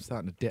 Oh, I'm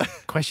starting to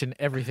question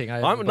everything.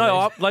 Don't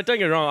get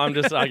me wrong. I'm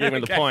just arguing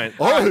the point.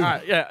 Oh,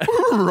 right. Yeah.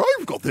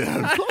 I've got the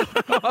answer.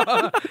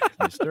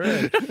 Mr.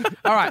 Ed.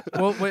 All right.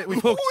 Well,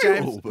 we've hooked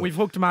James. We've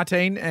hooked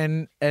Martine,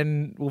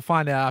 and we'll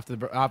find out after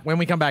when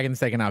we come back in the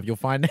second half. You'll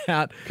find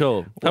out.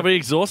 Cool. Have we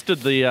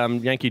exhausted the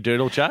Yankee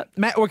Doodle chat?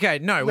 Okay,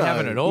 no, we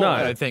haven't at all. No.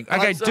 I don't think.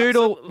 Okay, So-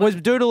 Doodle was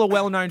Doodle a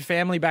well-known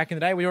family back in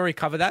the day? We already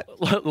covered that.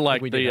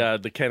 Like We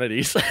did the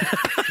Kennedys.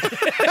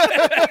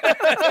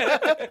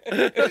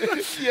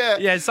 Yeah.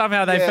 Yeah,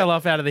 somehow they fell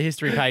off out of the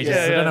history pages.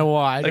 I don't know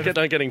why. They kept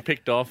on getting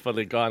picked off by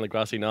the guy on the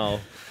grassy knoll.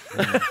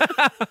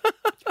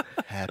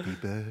 Happy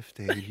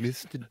birthday,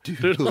 Mr.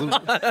 Doodle.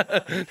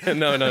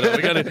 No.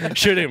 We got to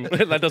shoot him.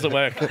 That doesn't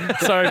work.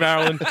 Sorry,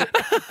 Marilyn.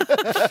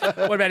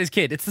 What about his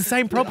kid? It's the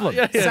same problem.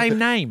 Same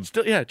name.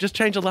 Still, yeah, just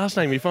change the last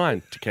name. You're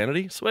fine. To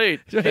Kennedy.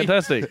 Sweet.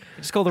 Fantastic.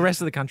 Just call the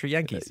rest of the country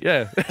Yankees.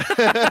 Yeah.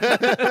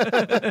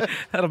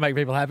 That'll make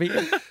people happy.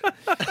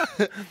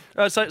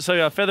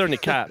 So feather in your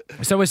cap.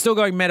 So we're still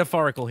going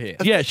metaphorical here.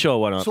 Yeah, sure.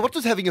 Why not? So what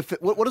does having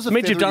what does a It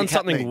means feather you've in done your cap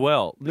something mean?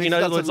 well. Means You know,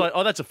 you've done it's something-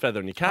 like, that's a feather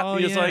in your cap. Oh,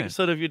 It's yeah. like,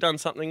 sort of, you've done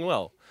something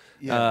well.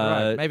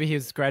 Yeah. Right. Maybe he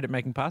was great at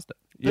making pasta.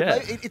 But Yeah.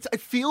 it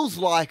feels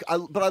like,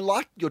 but I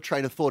like your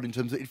train of thought in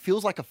terms of it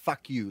feels like a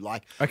fuck you,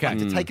 like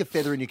to take a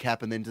feather in your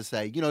cap and then to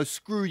say,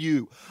 screw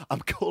you. I'm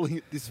calling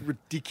it this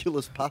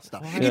ridiculous pasta.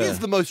 It is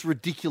the most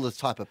ridiculous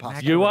type of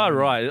pasta. You are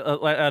right.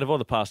 Like, out of all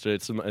the pasta,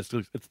 it's the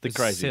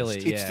craziest. silly.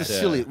 It's the Yeah.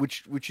 silly,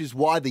 which is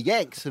why the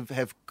Yanks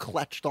have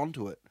clutched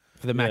onto it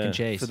For the mac Yeah. and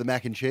cheese. for the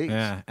mac and cheese.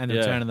 Yeah, and the Yeah.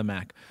 return of the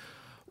Mac.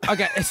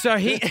 Okay, so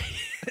he...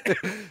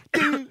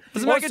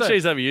 Does mac and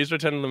cheese ever used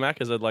Return of the Mac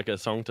as like a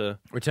song to...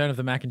 Return of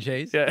the Mac and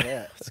cheese? Yeah.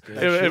 Yeah, that's good.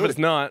 If it's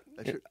not...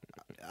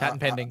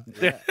 Patent pending.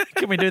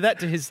 Can we do that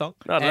to his song?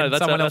 I don't know. And That's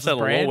someone how else's the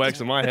law brand?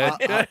 works in my head.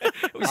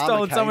 We've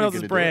stolen McCain someone are else's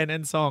gonna do brand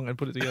and song and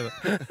put it together.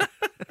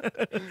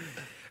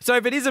 So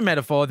if it is a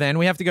metaphor, then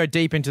we have to go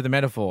deep into the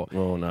metaphor.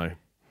 Oh, no.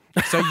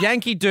 So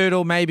Yankee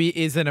Doodle maybe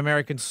is an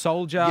American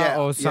soldier Yeah,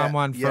 or yeah,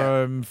 someone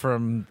yeah.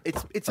 from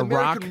It's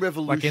Iraq,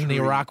 American like in the Revolutionary.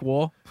 Iraq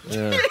War.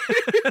 Yeah.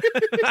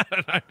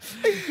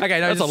 Okay,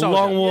 no, That's he's a soldier.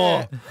 long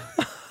war.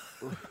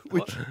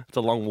 Which It's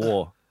a long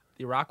war.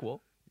 The Iraq War.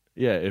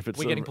 Yeah, if it's...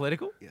 We're getting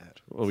political?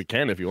 Well, we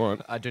can if you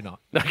want. I do not.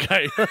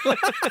 Okay.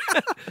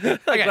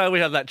 Glad we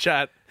had that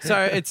chat.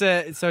 So it's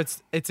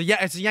a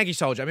Yankee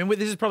soldier. I mean,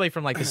 this is probably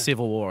from like the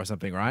Civil War or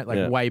something, right? Like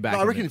Yeah. way back. no,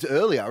 I in reckon the- it's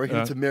earlier. I reckon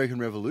it's American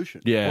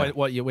Revolution. Yeah.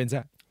 What year? When's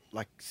that?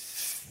 Like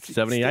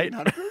 78?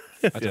 1600s?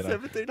 I don't know.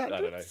 1700s? I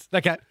don't know.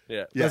 Okay.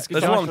 Yeah. Yeah.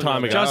 That's a long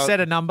time ago. Just said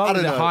a number I with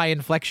don't a know. high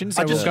inflection,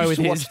 so I just we'll go used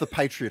with to his. watch The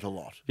Patriot a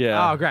lot.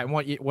 Yeah. Oh, great. And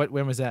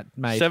when was that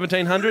made?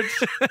 1700s?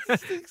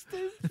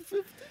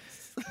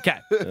 Okay.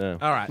 Yeah.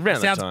 All right.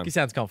 Around that time. He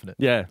sounds confident.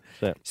 Yeah.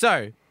 Yeah.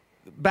 So,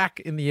 back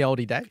in the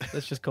oldie days,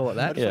 let's just call it I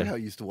that. just Yeah. like how I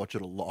used to watch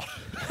it a lot.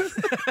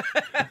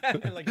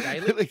 Like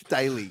daily? Like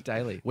daily.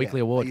 Daily. Weekly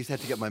Yeah. award. I used to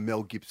have to get my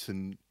Mel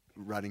Gibson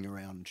running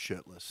around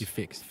shirtless. You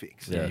fixed.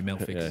 Fixed. Yeah, Mel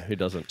Fix. Yeah. Who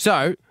doesn't?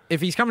 So, if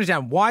he's coming to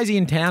town, why is he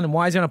in town and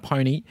why is he on a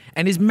pony?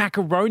 And is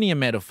macaroni a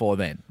metaphor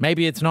then?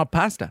 Maybe it's not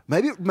pasta.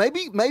 Maybe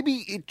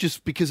it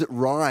just because it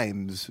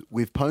rhymes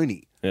with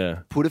pony. Yeah.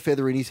 Put a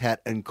feather in his hat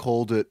and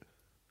called it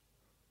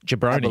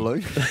Jabroni.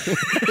 abalone.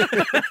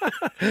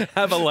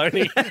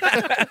 Abalone.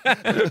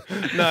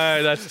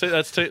 No, that's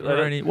too.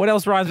 Macaroni. What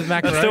else rhymes with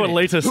macaroni? That's too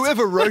elitist.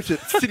 Whoever wrote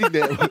it sitting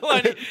there.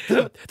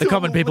 The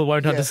common people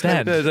won't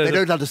understand. They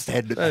don't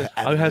understand it.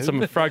 I had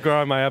some fried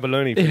gras on my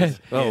abalone. Please.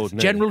 Oh, no.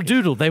 General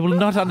Doodle, they will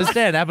not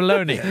understand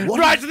abalone.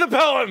 Right to the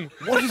poem.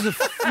 What is a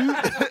food?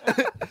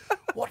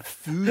 What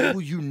food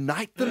will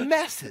unite the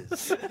masses?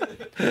 Sir,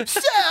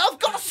 I've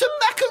got some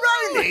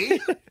macaroni.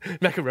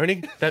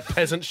 Macaroni? That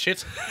peasant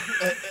shit.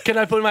 Can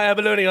I put my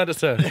abalone on it,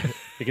 sir?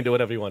 You can do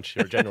whatever you want.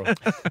 You're a general.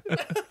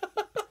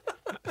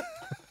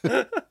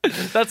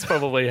 That's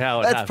probably how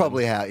it That's happened.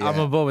 probably how. Yeah. I'm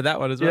on board with that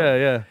one as well. Yeah,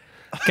 yeah.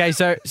 Okay,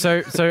 so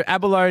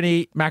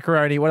abalone,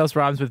 macaroni. What else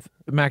rhymes with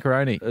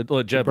macaroni?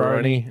 Or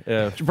jabroni.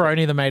 Yeah.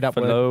 Jabroni, the made up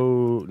word.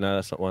 No,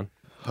 that's not one.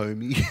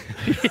 Homie.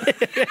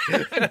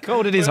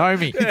 Called it his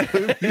homie.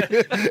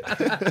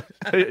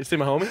 Hey, see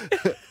my homie?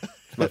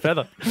 It's my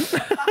feather.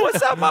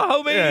 What's up, my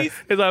Yeah. homies?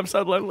 He's like, I'm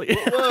so lonely.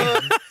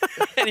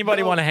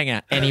 Anybody want to hang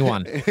out?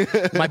 Anyone.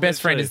 My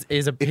best friend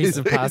is a piece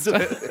of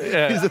pasta.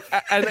 Yeah.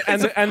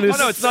 And this, Oh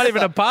no, it's not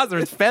even a pasta,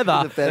 it's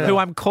feather, Feather. who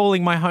I'm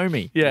calling my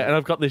homie. Yeah, and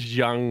I've got this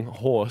young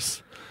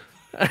horse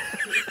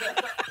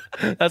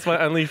That's my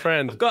only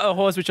friend. Got a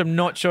horse which I'm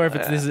not sure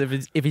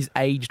if he's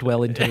aged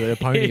well into a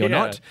pony or Yeah.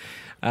 not.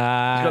 He's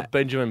got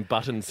Benjamin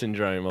Button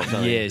syndrome or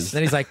something. Yes.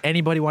 Then he's like,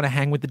 anybody want to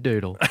hang with the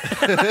doodle?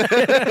 And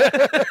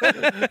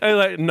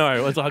like, no. I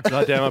was like,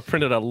 God damn, I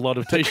printed a lot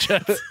of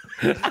T-shirts.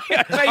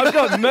 I've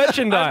got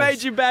merchandise. I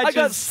made you badges. I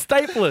got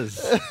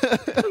staplers.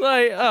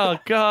 Like, oh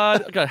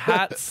God. I got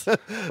hats. Like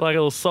a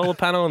little solar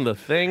panel and the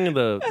thing,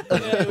 the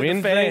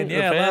wind fan. thing.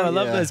 Yeah, the fan. I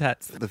love Yeah. those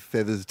hats. The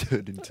feathers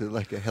turned into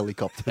like a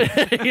helicopter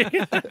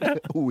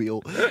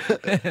wheel.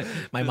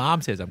 My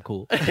mom says I'm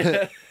cool.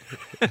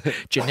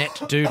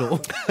 Jeanette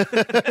Doodle.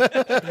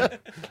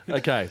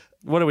 Okay.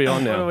 What are we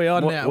on now? What are we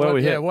on now? Where are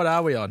we yeah, hit? what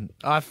are we on?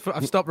 I've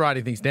stopped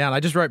writing things down. I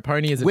just wrote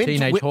pony as a When-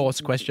 teenage when-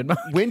 horse question mark.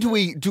 When do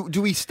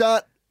we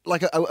start?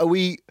 Like, are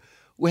we?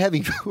 We're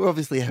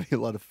obviously having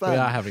a lot of fun. We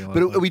are having a lot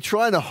but of fun. are we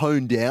trying to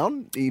hone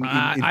down?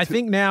 I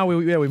think now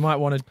we might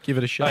want to give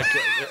it a shot.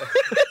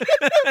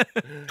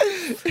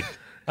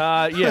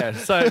 Yeah.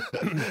 So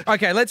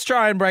Okay, let's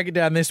try and break it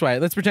down this way.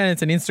 Let's pretend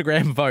it's an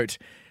Instagram vote.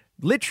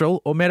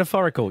 Literal or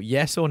metaphorical?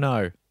 Yes or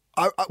no?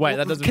 Wait,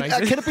 that doesn't make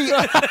sense. Can it be?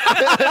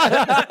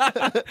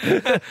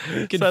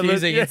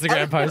 Confusing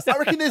Instagram post. I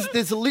reckon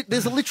there's a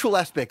literal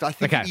aspect. I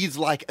think Okay. it is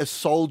like a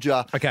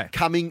soldier Okay.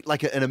 coming,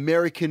 like an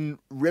American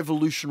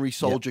revolutionary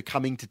soldier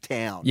coming to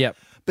town. Yep.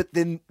 But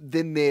then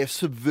they're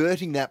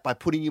subverting that by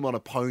putting him on a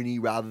pony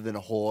rather than a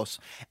horse,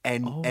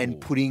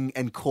 and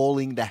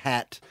calling the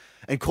hat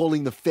and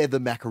calling the feather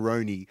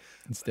macaroni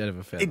Instead of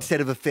a feather.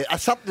 instead of a feather.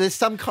 There's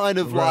some kind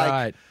of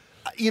Right. like,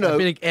 you know, a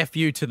big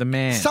FU to the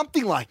man.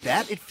 something like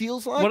that. It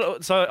feels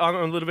like. so I'm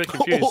a little bit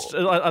confused.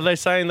 Are they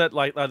saying that,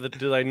 like,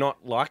 do they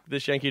not like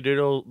this Yankee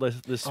Doodle,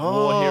 this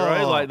war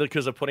hero, like,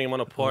 because they're putting him on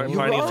a pony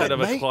You're instead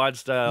of right, a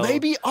Clydesdale?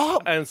 Maybe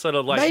and sort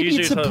of like maybe use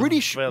it's it a to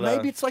British. feather.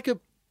 Maybe it's like a.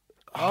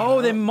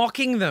 Oh, they're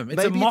mocking them. It's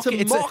Maybe a mock.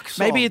 it's a mock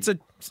song. Maybe it's a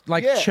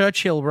like Yeah.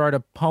 Churchill wrote a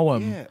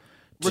poem. Yeah.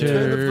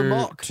 Return of the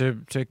mock. To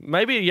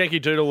Maybe Yankee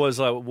Doodle was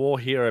a war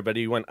hero, but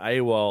he went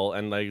AWOL,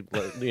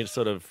 and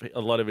sort of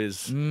a lot of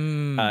his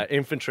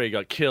infantry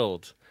got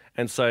killed.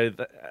 And so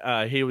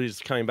he was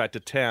coming back to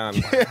town,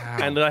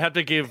 and they have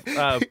to give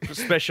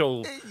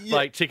special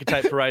like ticker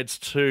tape parades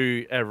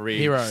to every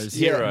Heroes.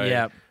 hero.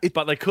 Yeah.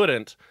 But they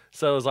couldn't.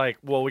 So it was like,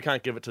 well, we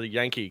can't give it to the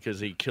Yankee because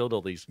he killed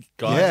all these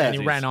guys. Yeah. and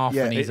he ran off,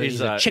 Yeah. and he's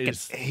a chicken.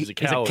 He's a He's a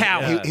coward. cow.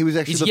 Yeah. He was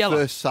actually He's the yellow.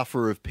 first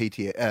sufferer of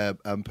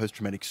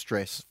post-traumatic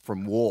stress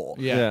from war.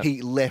 Yeah.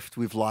 He left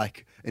with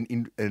like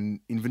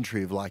an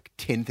inventory of like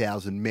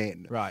 10,000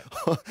 men, Right.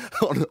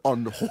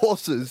 on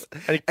horses,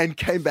 and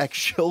came back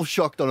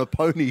shell-shocked on a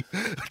pony,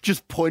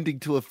 just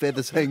pointing to a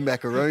feather saying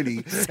macaroni,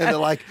 and they're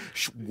like,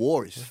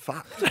 "War is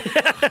fucked.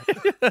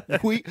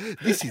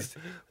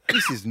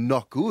 This is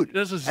not good."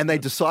 And they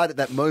decide at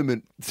that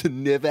moment to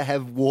never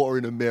have war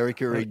in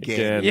America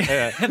again.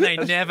 Yeah, and they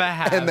never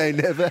have. And they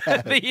never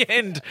have. the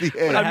end. The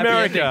end. What a happy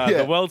America, ending.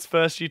 Yeah. the world's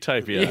first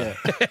utopia,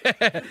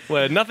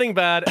 where nothing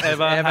bad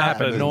ever Ever happen,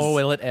 happens. nor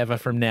will it ever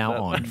from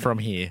now on, from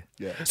here.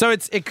 Yeah. So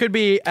it could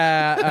be.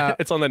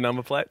 It's on their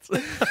number plates.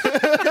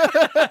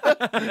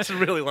 It's a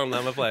really long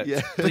number plate.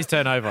 Yeah. Please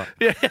turn over.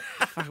 Yeah.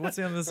 Fuck, what's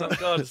the other side?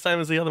 God, same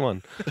as the other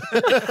one.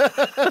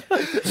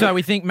 So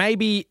we think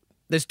maybe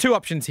there's two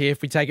options here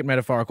if we take it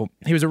metaphorical.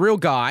 He was a real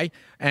guy,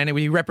 and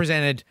he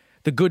represented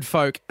the good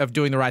folk of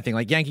doing the right thing.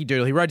 Like Yankee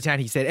Doodle, he rode to town,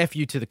 he said F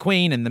you to the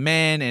Queen and the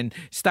man, and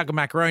stuck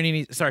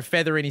a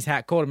feather in his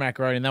hat, called a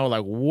macaroni, and they were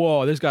like,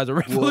 whoa, this guy's a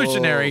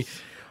revolutionary.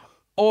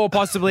 Or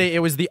possibly it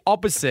was the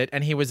opposite,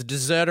 and he was a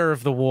deserter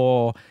of the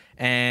war,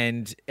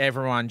 and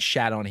everyone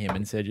shat on him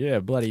and said, yeah,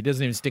 bloody, he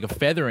doesn't even stick a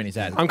feather in his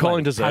hat. I'm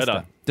calling Bloody deserter.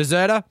 pasta.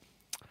 Deserter?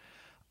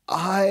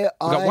 I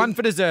We've got one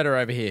for deserter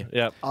over here.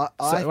 Yeah.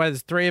 So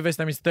there's three of us.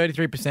 That means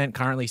 33%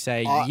 currently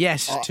say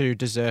yes to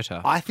deserter.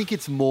 I think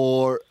it's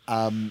more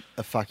a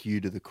fuck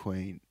you to the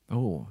Queen.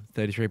 Oh,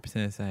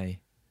 33% say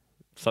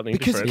Something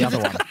Because- different. the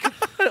other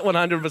one.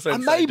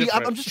 100%. Maybe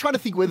I'm just trying to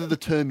think whether the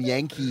term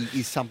Yankee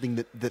is something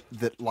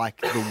that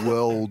like the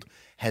world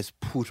has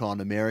put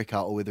on America,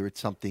 or whether it's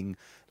something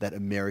that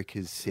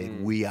America's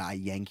said, we are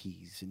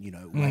Yankees,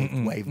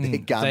 and wave their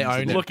guns They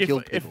own and it. Look, kill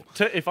if people.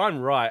 if I'm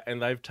right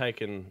and they've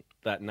taken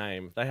that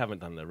name, they haven't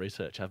done their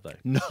research, have they?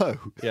 No.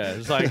 Yeah,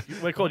 it's like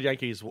we're called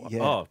Yankees.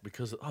 Yeah. Oh,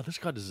 because this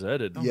guy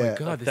deserted. Yeah. Oh my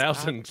God, this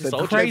 1,000 The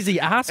soldiers. crazy in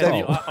the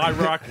asshole.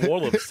 Iraq War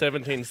of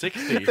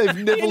 1760. They've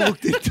never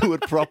looked into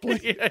it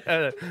properly.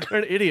 Yeah, we're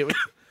an idiot.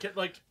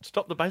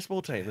 Stop the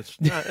baseball team.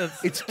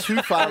 It's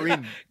too far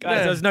in.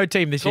 Guys, there's no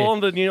team this Call year. them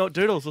the New York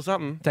Doodles or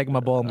something. Taking my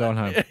ball, I'm going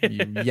home.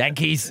 You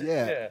Yankees.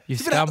 Yeah. You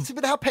See, but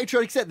scum. how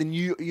patriotic is that? The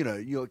New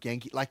York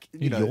Yankee, like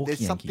New York there's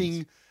Yankees.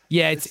 something.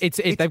 Yeah, it's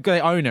they've got to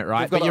own it,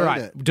 right? They've But you're gotta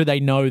own right. it. Do they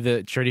know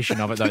the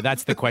tradition of it though?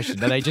 That's the question.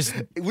 Do they just?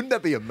 Wouldn't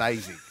that be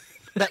amazing?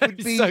 That would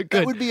be So good.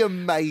 That would be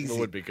amazing. It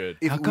would be good.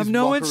 if How it come was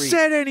no one mockery.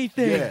 said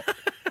anything? Yeah.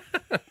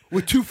 We're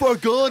too far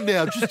gone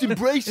now. Just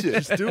embrace it.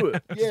 Just do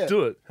it. Yeah. Just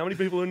do it. How many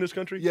people are in this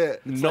country? Yeah,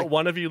 it's Not like-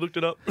 one of you looked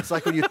it up. It's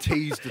like when you're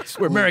teased at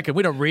school. We're American.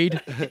 We don't read.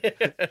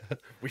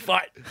 We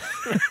fight.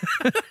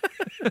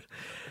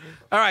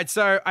 All right,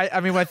 so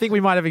I think we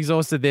might have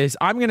exhausted this.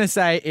 I'm going to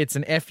say it's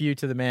an FU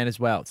to the man as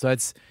well. So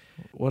it's,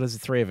 what is it,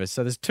 3 of us?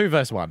 So there's 2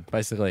 versus 1,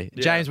 basically.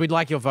 Yeah. James, we'd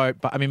like your vote,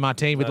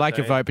 Martine, we'd like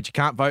your Martine. vote, but you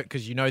can't vote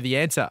because you know the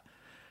answer.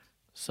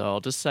 So I'll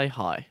just say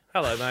hi.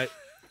 Hello, mate.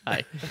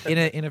 Hey.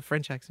 In a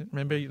French accent.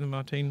 Remember the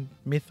Martine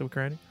myth we're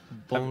creating?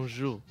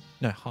 Bonjour.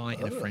 No, hi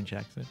in a French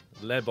accent.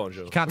 Le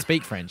bonjour. You can't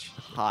speak French.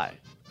 Hi.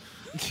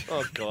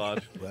 Oh,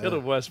 God. You're the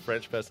worst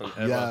French person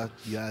ever.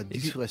 Yeah,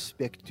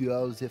 disrespect to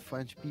all the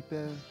French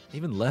people.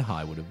 Even le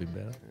hi would have been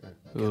better.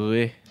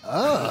 Oui.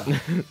 Ah,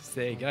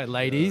 There you go,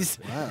 ladies.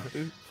 wow.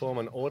 Form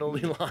an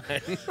orderly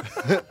line.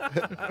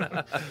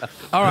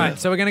 All right,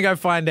 so we're going to go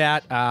find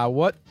out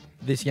what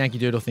this Yankee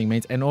Doodle thing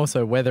means and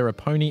also whether a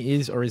pony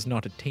is or is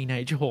not a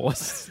teenage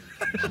horse.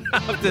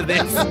 After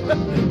this.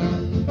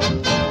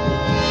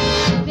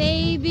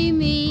 Baby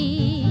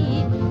me,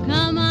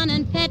 come on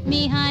and pet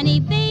me, honey,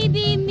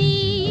 baby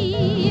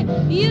me.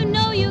 You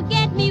know you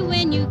get me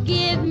when you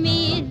give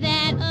me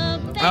that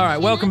affection. All right,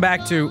 welcome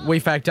back to We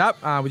Fact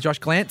Up with Josh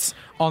Glanc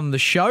on the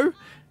show.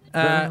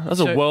 That's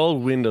a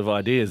whirlwind of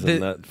ideas in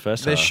that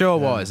first There half. sure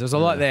was. There's a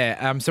lot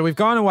there. So we've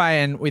gone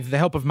away and with the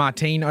help of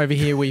Martine over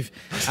here, we've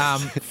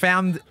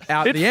found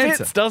out It the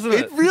fits, answer. doesn't it?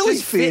 It really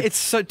Just fit- fits. It's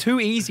so too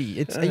easy.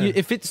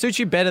 It suits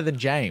you better than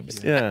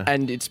James. Yeah.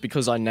 And it's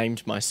because I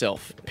named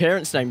myself.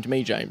 Parents named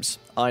me James.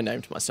 I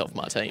named myself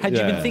Martine. Had you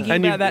Yeah. been thinking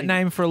And about you- that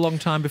name for a long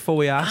time before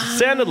we asked?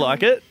 Sounded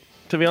like it,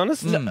 to be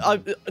honest. I,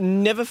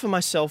 never for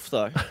myself,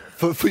 though.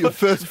 For your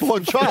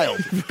firstborn child.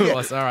 Of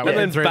course. All right, we're And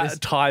getting through then this.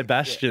 Ty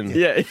Bastion.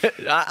 Yeah.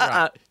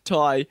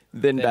 Ty,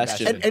 then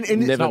Bastion.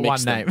 And never Not one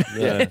mixed them. name.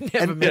 Yeah. Never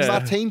And mixed them.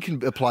 Martine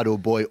can apply to a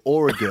boy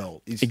or a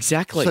girl.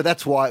 Exactly. So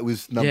that's why it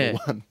was number Yeah.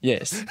 one.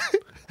 Yes.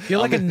 You're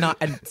like a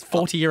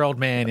 40-year-old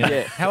man.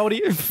 Yeah. How old are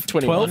you?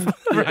 21.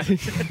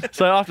 12?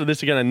 So after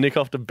this, you're going to nick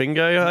off to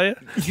bingo, are you?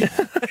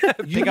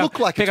 You look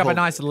like pick a up a 12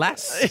 nice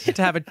lass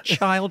to have a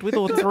child with,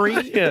 or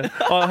 3. Yeah.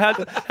 Oh,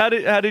 how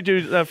did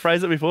you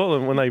phrase it before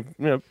when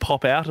they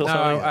pop out or No,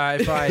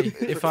 something?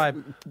 if I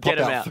Get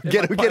him out.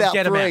 Get out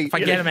get 'em three. If I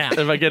get him out.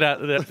 If I get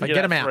out, I get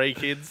 'em out. 3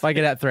 kids. If I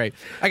get out 3.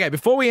 Okay,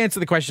 before we answer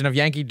the question of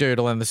Yankee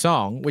Doodle and the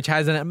song, which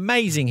has an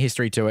amazing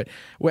history to it,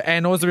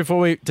 and also before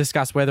we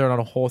discuss whether or not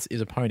a horse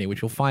is a pony,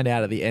 which we'll find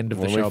out at the end of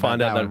the When show. we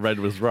find about out that one. Red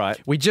was right.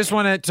 We just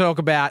want to talk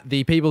about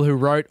the people who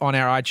wrote on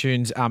our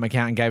iTunes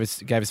account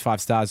and gave us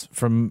 5 stars.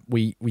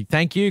 We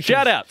thank you.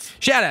 Shout outs.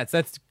 Shout outs.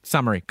 That's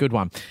summary. Good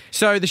one.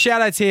 So the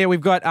shout outs here,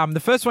 we've got the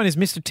first one is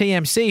Mr.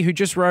 TMC, who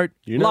just wrote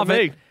You know love me.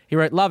 it. He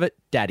wrote love it,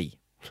 Daddy.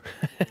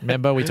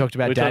 Remember we talked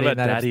about We talked daddy. about in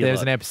that daddy a there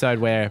was lot. an episode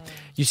where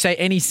you say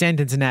any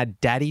sentence and add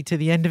daddy to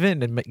the end of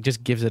it, and it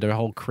just gives it a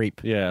whole creep.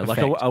 Yeah, like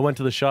effect. I went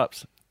to the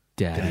shops.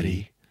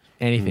 Daddy.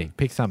 Anything.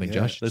 Pick something,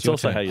 Yeah. Josh. That's It's your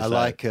also turn. how you I say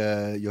like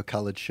it. your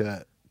coloured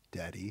shirt,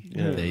 Daddy.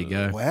 Yeah. There you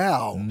go.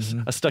 Wow.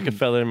 I stuck a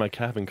fella in my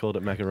cap and called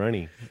it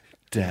macaroni.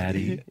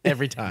 Daddy.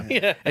 Every time.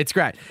 It's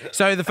great.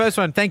 So the first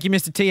one, thank you,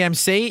 Mr.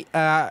 TMC,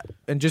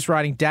 and just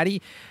writing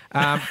daddy.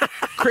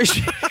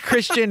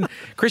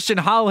 Christian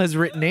Hull has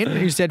written in,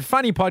 who said,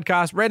 funny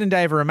podcast, Red and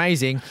Dave are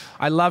amazing.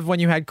 I love when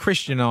you had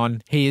Christian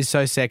on. He is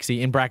so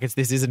sexy. In brackets,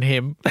 this isn't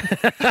him.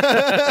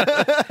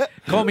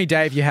 Call me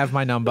Dave, you have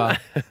my number.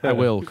 I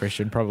will,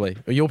 Christian, probably.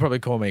 Or you'll probably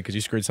call me because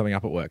you screwed something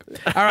up at work.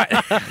 All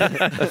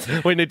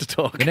right. We need to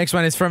talk. The next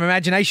one is from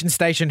Imagination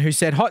Station, who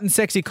said, hot and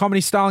sexy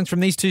comedy stylings from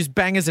these two's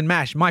bangers and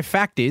mash. My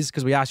fact is,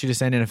 because we asked you to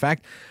send in a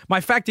fact,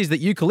 my fact is that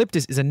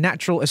eucalyptus is a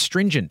natural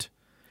astringent.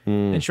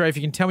 And sure, if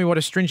you can tell me what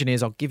astringent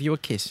is, I'll give you a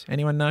kiss.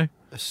 Anyone know?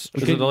 Is it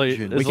like-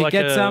 Astringent. is We it could like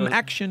get a- some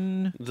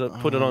action. Does it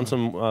put it on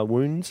some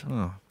wounds?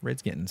 Oh,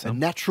 Red's getting A some.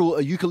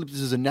 natural eucalyptus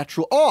is a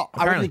natural. Oh, I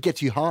reckon Apparently. it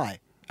gets you high.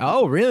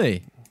 Oh,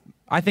 really?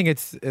 I think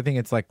it's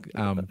like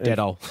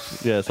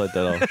Dettol. Yeah, it's like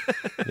that.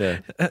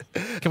 Yeah.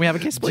 Can we have a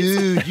kiss, please?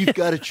 Dude, you've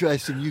got to try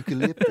some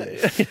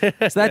eucalyptus.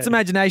 So that's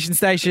Imagination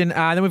Station.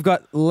 Then we've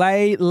got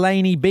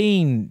Laney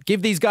Bean.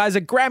 Give these guys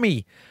a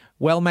Grammy.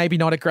 Well, maybe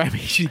not a Grammy,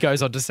 she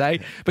goes on to say,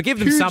 but give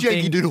them Huge something.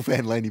 Yankee Doodle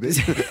fan, Laney B.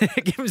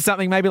 Give them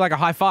something, maybe like a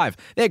high five.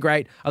 They're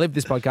great. I live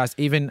this podcast.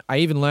 I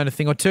even learn a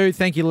thing or two.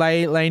 Thank you,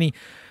 Laney.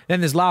 Then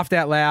there's Laughed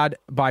Out Loud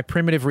by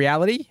Primitive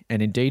Reality,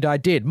 and indeed I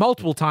did.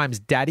 Multiple times,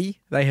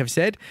 Daddy, they have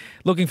said.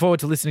 Looking forward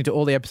to listening to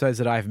all the episodes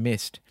that I've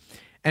missed.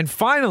 And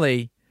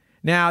finally,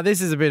 now this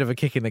is a bit of a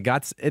kick in the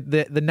guts.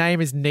 The name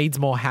is Needs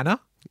More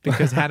Hannah,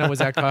 because Hannah was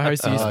our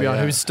co-host who used to be on,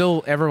 yeah. who's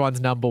still everyone's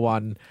number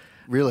one.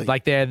 Really?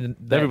 Like Everybody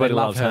they love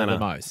loves her Hannah the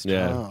most.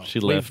 Yeah, Oh. she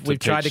left. We've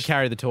tried to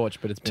carry the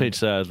torch, but it's been... teach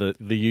the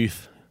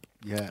youth.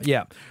 Yeah.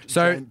 Yeah.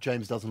 So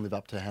James doesn't live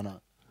up to Hannah.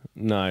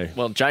 No,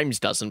 Well, James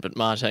doesn't, but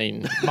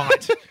Martine he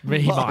might.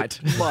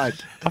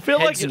 Might. I feel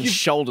like heads and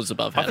shoulders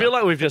above I Hannah. feel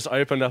like we've just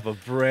opened up a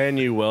brand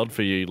new world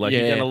for you. Like Yeah.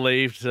 you're going to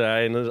leave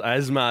today and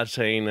as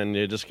Martine, and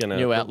you're just going to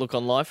New outlook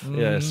on life.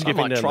 Yeah, I skipping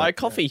might down try the- a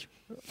coffee.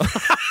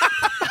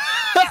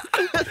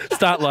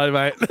 Start low,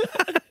 mate.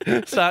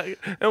 Start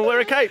and wear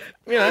a cape.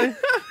 You know.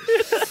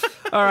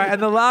 All right,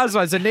 and the last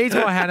one. So Needs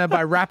More Hannah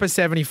by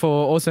Rapper74,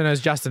 also known as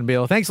Justin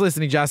Bill. Thanks for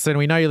listening, Justin.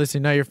 We know you're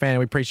listening, know you're a fan, and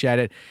we appreciate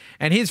it.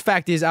 And his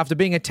fact is, after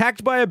being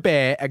attacked by a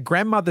bear, a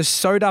grandmother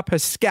sewed up her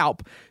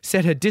scalp,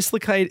 set her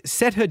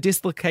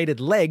dislocated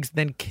legs,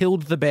 then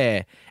killed the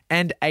bear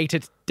and ate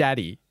its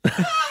daddy.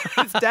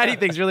 This daddy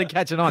thing's really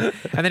catching on.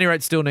 And then he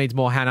wrote, still needs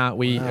more Hannah.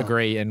 We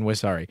agree, and we're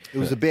sorry. It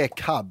was a bear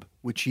cub,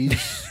 which is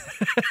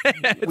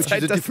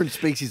a different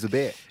species of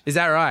bear. Is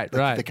that right?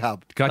 Right. The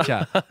cub.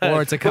 Gotcha.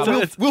 Or it's a cub.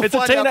 We'll It's a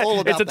find out all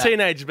about It's a that.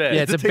 teenage bear.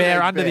 Yeah, it's a teenage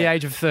bear under the bear.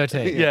 age of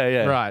 13.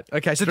 Yeah. Right.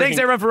 Okay. So thanks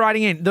everyone for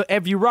writing in.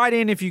 If you write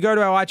in, if you go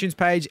to our iTunes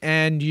page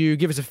and you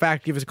give us a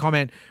fact, give us a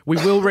comment, we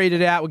will read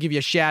it out. We'll give you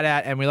a shout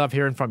out, and we love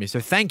hearing from you. So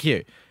thank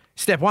you.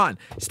 Step 1.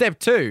 Step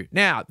 2.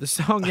 Now, the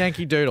song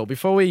Yankee Doodle.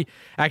 Before we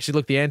actually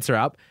look the answer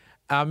up,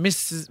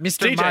 Mr.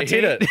 DJ, Martin,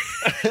 hit it.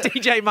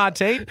 DJ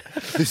Martin,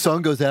 This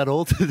song goes out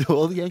all to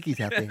all the Yankees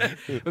out there.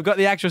 we've got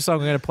the actual song.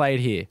 We're going to play it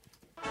here.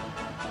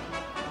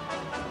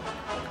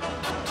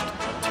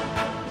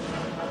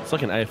 It's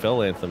like an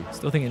AFL anthem.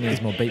 Still think it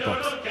needs more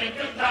beatbox.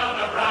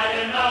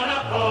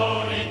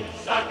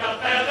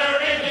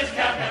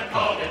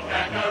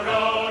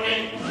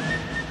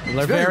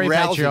 They're very very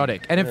rousing.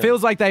 patriotic, and it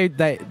feels like they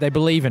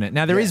believe in it.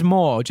 Now there is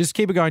more. Just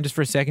keep it going, just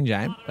for a second,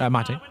 James,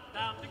 Martin.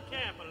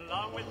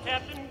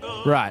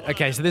 Right.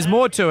 Okay. So there's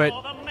more to it.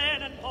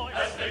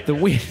 The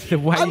way I you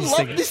love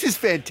sing it. this. Is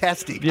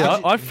fantastic.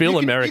 Yeah, I feel you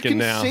can- American you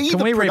can now. See Can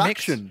the we remix?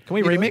 production, Can we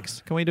you know?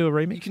 remix? Can we do a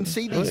remix? You can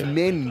see these men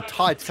in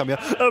tights coming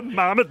out.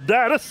 Mama,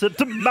 daddy said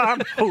to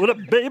mom, hold up,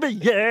 baby,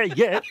 yeah.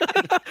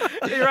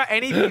 You're right.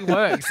 Anything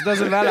works. It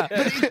doesn't matter.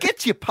 It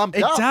gets you pumped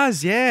It up.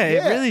 does. Yeah,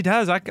 Yeah. it really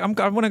does. I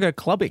want to go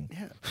clubbing.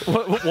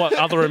 What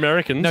other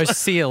Americans? No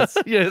seals.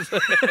 Yes.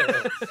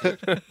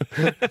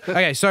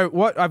 Okay, so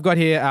what I've got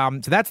here,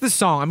 so that's the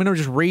song. I'm going to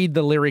just read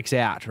the lyrics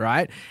out,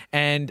 right?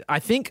 And I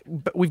think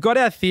we've got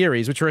our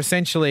theories, which are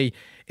essentially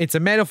it's a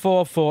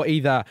metaphor for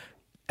either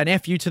an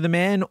FU to the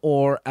man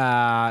or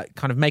kind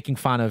of making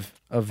fun of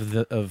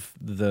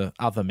the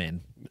other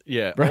men.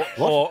 Yeah.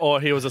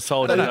 Or he was a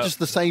soldier. They're just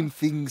the same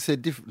thing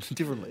said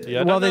differently.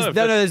 Yeah, I Well, don't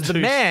know there's if the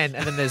that's man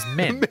and then there's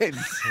men.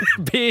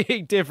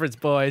 Big difference,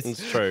 boys.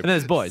 It's true. And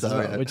there's boys, as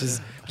Sorry. well, which is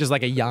just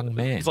like a young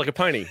man. It's like a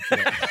pony.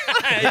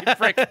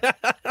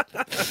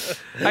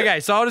 Okay,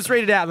 so I'll just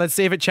read it out. Let's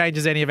see if it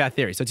changes any of our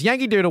theories. So it's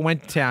Yankee Doodle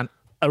went to town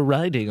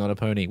riding on a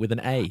pony with an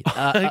A.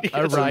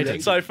 A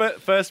riding. So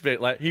first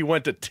bit, like he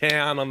went to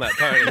town on that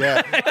pony.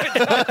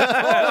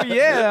 Oh,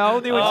 yeah. I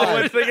only Oh,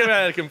 we're thinking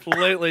about it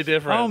completely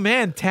different. Oh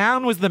man,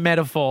 town was the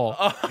metaphor.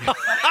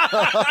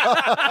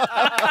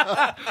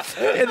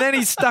 And then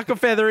he stuck a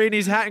feather in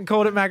his hat and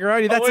called it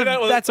macaroni. That's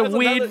that's a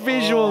weird another-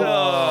 visual.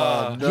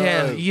 Oh,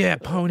 no. Yeah,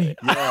 pony.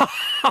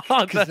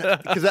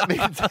 Because that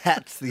means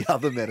hat's the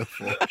other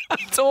metaphor.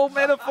 It's all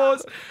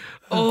metaphors.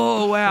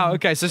 Oh wow.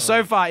 Okay,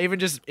 so far, even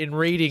just in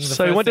reading the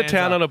So he first went to stanza-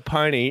 town on a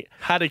pony,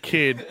 had a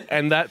kid,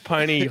 and that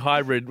pony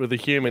hybrid with a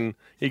human,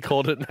 he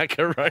called it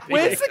macaroni.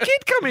 Where's the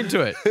kid come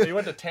into it? He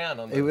went to town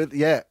on It that. was-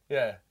 yeah.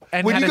 Yeah.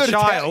 And When had you go a to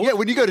child. town,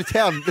 when you go to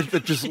town,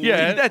 that just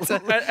Yeah. That's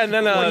and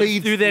then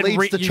leads- you then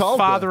leads to you childbirth.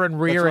 father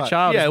and rear That's a right.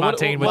 child. yeah, as what,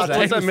 Martine would what's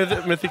say.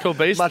 that mythical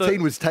beast?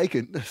 Martine was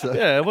taken. So.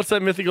 Yeah, what's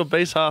that mythical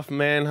beast? Half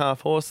man,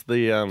 half horse.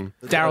 The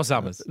Daryl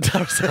Summers.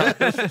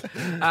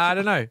 I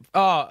don't know.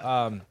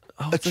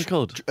 what's it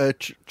called?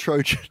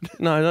 Trojan.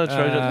 No, not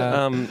Trojan.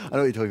 I know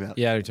what you're talking about.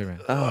 Yeah, I know what you're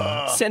talking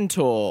about.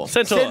 Centaur.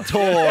 Centaur.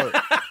 Centaur.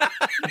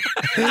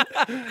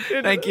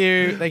 Thank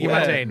you,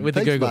 Martine, with the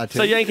Thanks, Google. Martine.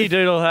 So Yankee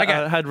Doodle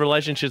Okay. had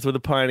relationships with a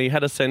pony,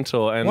 had a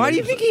centaur, and Why do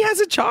you think he has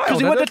a child? Because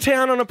he went to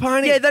town on a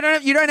pony. Yeah,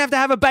 you don't have to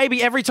have a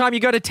baby every time you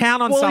go to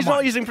town on Well, someone. he's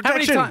not using How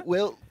many protection.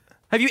 Well,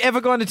 have you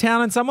ever gone to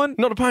town on someone?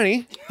 not a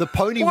pony. the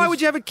pony. Why was,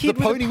 would you have a kid The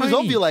with a pony was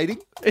pony? ovulating.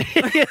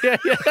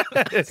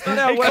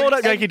 He called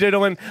up Yankee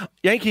Doodle and went,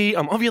 Yankee,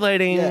 I'm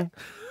ovulating. Yeah.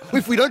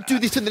 If we don't do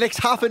this in the next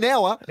half an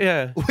hour,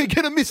 Yeah. we're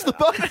gonna miss the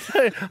boat.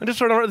 I'm just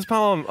trying to write this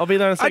poem. I'll be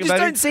there in a I second, just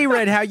baby. don't see,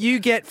 Red, how you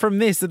get from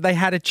this that they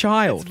had a It's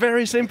child.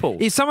 very simple.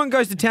 If someone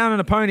goes to town on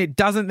a pony, it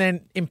doesn't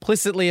then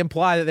implicitly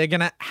imply that they're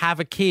going to have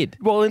a kid.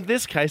 Well, in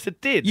this case, it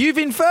did. You've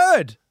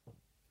inferred.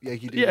 Yeah,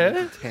 you did Yeah.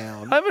 go to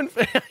town. I haven't.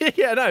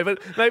 Yeah, no, but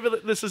maybe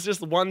this is just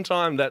the one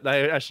time that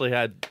they actually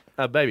had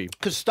a baby.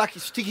 Because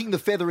sticking the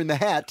feather in the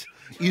hat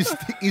is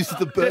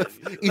the birth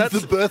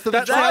That's- the birth of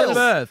that's a child. the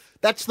birth.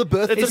 That's the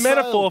birth. It's of a a child.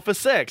 metaphor for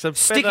sex.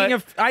 Sticking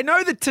of, I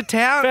know that to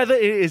town. feather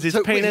is his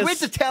So penis. he went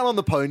to town on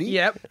the pony.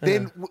 Yep.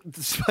 Then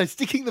by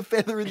sticking the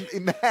feather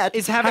in the hat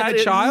Is having Had a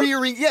it child.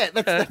 rearing. Yeah,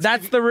 that's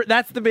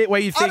That's the bit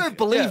where you I think. don't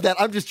believe that.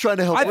 I'm just trying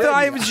to help. I thought out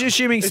I here. was just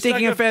assuming It's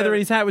sticking like a a feather feather. in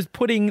his hat was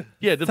putting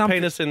Yeah, the something-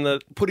 penis in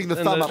the Putting the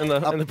in thumb in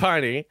up. the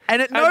pony.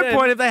 And at no then-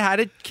 point have they had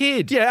a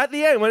kid. Yeah, at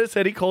the end when it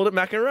said he called it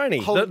macaroni,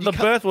 Hold on, the you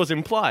can't- birth was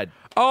implied.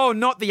 Oh,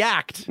 not the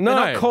act. No.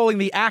 They're not calling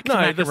the act No,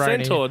 macaroni. the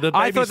centaur, the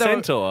I baby thought they were-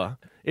 centaur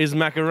is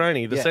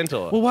macaroni, the Yeah.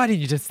 centaur. Well, why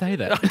didn't you just say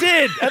that?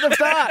 did at the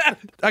start.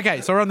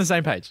 Okay, so we're on the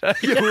same page.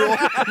 Yeah, we're all,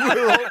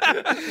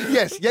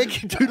 yes,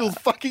 Yankee Doodle's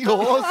fucking a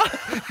horse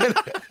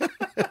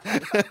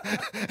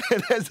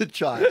and has a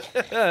child.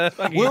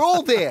 We're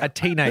all there. A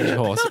teenage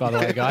horse, by the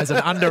way, guys. An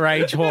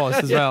underage horse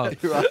as well.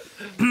 Right.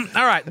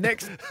 All right,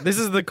 next. This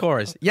is the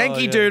chorus.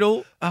 Yankee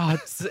Doodle. Oh,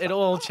 it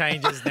all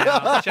changes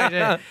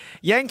now.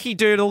 Yankee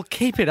Doodle,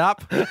 keep it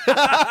up.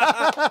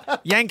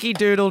 Yankee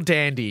Doodle,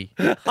 dandy.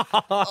 Mind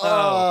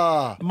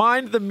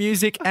the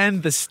music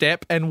and the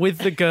step, and with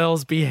the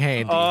girls be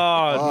handy.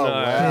 Oh, no.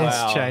 wow.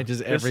 This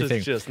changes everything.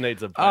 This just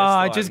needs a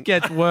baseline. Oh, it just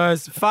gets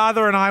worse.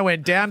 Father and I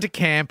went down to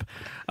camp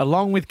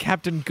along with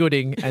Captain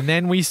Gooding, and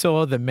then we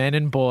saw the men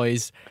and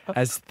boys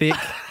as thick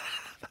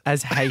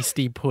as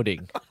hasty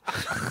pudding.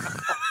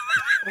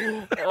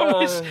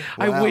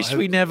 I wish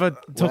we never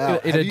took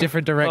it in a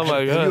different direction. Oh my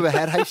Have God. you ever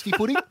had hasty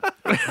pudding?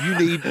 You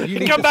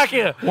need Come back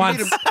here.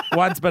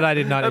 Once, but I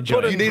did not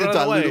enjoy You it. need to Throw it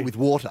dilute away. it with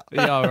water.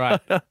 Yeah, all right.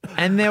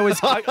 And there was,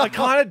 I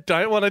kind of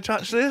don't want to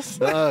touch this.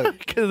 No.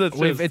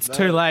 Because it's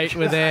too late.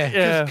 We're there.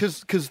 Yeah.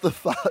 Because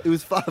it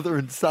was father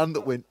and son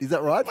that went. Is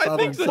that right?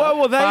 Father and son. Why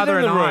were they Father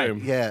in the and I.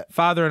 room? Yeah.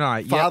 Father and I.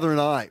 Yep. Father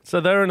and I. So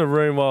they're in a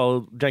room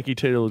while Yankee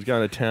Doodle was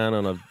going to town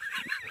on a...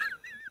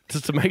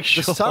 Just to make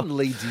sure. The son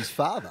leads his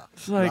father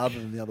like- rather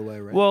than the other way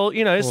around. Well,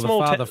 you know, the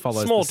father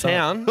follows small the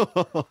son.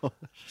 town.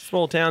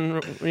 Small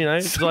town, you know,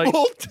 it's like,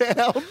 small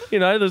town. you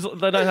know,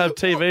 they don't have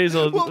TVs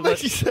or... What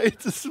makes you say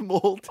it's a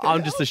small town?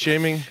 I'm just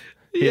assuming.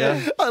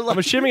 Yeah. I I'm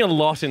assuming a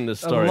lot in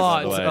this story,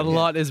 by the way. A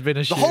lot has been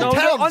assumed. whole No,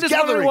 town's I'm just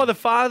wondering gathering. why the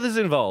father's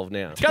involved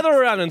now. Gather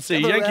around and see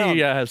Gather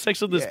Yankee around. have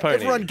sex with this Yeah, pony.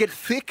 everyone get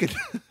thick.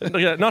 And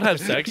Yeah, not have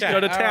sex, go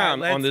to all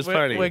town right, on this we're-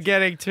 pony. We're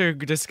getting too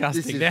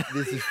disgusting now.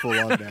 this is full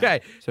on now. Okay,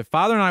 so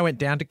father and I went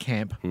down to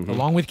camp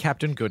along with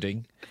Captain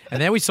Gooding,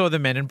 and then we saw the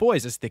men and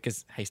boys as thick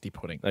as hasty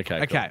pudding. Okay,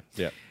 Okay.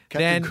 cool. Yeah.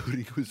 Captain Then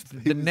Goody was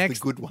the next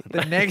the good one.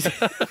 The next,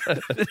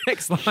 the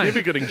next Maybe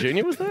line. Gooding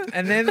Jr. was there?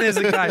 And then there's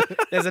a guy.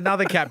 There's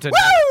another captain.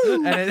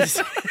 And it's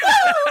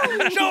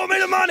Show me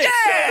the money!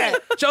 yeah,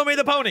 show me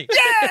the pony.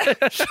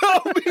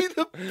 Show me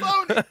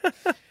the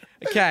pony.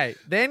 Okay,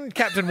 then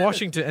Captain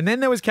Washington, and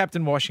then there was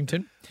Captain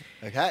Washington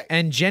Okay.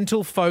 and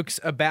gentle folks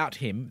about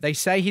him. They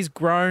say he's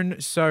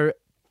grown so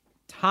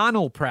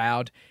tarnal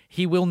proud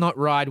he will not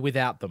ride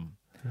without them.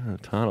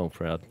 Tarnal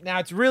proud. Now,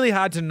 it's really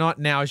hard to not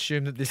now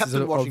assume that this Captain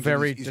is a Washington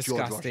very is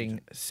George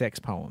disgusting sex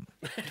poem.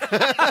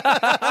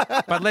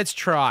 But let's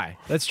try.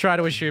 Let's try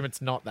to assume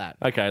it's not that.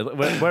 Okay,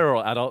 we're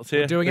all adults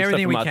here. Doing except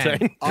everything for we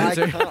can.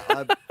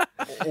 Martine.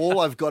 All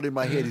I've got in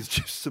my head is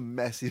just some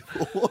massive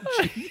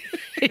orgy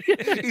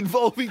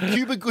involving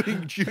Cuba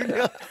Gooding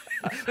Jr.,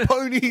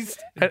 ponies,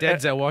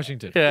 Denzel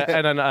Washington. Yeah,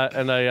 and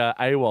a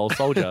AWOL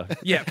soldier.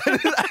 Yeah.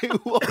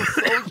 AWOL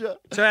soldier.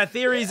 So our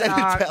theories And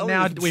are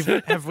now.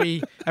 Italians. Have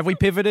we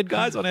pivoted,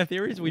 guys, on our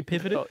theories? We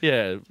pivoted.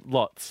 Yeah,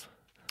 lots.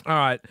 All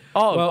right.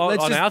 Oh, Well,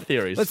 let's on just- our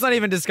theories. Let's not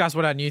even discuss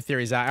what our new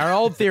theories are. Our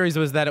old theories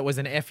was that it was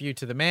an FU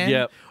to the man,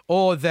 Yep.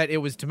 or that it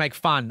was to make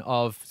fun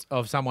of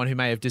someone who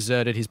may have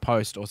deserted his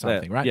post or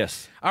something, right?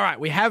 yes. All right,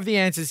 we have the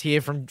answers here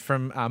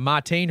from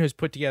Martine, who's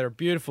put together a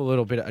beautiful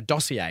little bit of a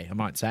dossier, I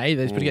might say.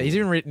 He's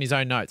even written his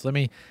own notes. Let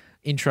me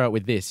intro it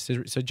with this.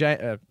 So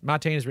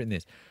Martine has written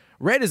this.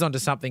 Red is onto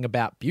something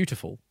about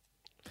beautiful.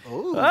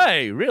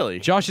 Hey,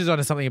 really? Josh is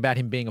onto something about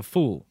him being a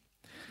fool.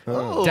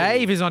 Oh.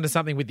 Dave is onto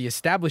something with the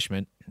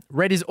establishment.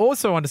 Red is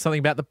also onto something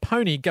about the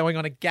pony going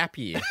on a gap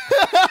year.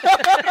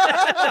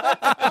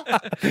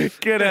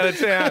 Get out of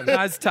town.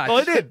 Nice touch. Oh,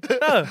 I did.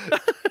 Oh.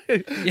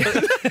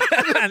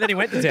 And then he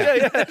went to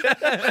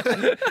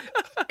town.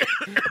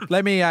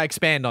 Let me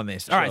expand on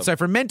this. All right, so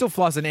from Mental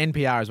Floss and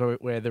NPR is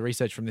where the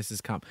research from this has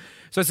come.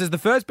 So it says the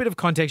first bit of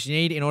context you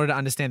need in order to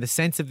understand the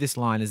sense of this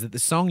line is that the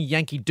song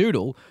Yankee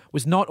Doodle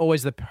was not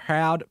always the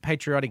proud,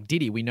 patriotic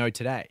ditty we know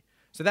today.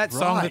 So that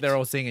song that Right. they're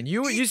all singing,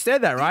 you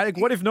said that, right? Like,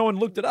 what if no one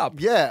looked it up?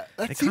 Yeah,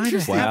 that's kinda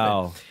interesting. have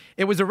Wow.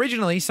 It was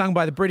originally sung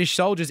by the British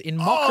soldiers in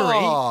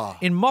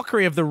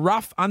mockery of the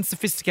rough,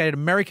 unsophisticated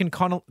American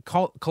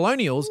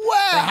colonials they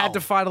Wow. had to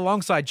fight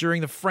alongside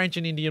during the French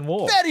and Indian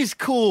War. That is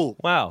cool.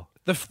 Wow.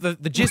 The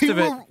gist of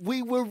it,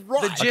 We were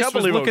right. the gist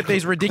was believe look it. at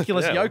these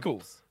ridiculous Yeah.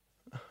 yokels.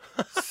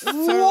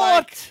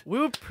 What? We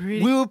were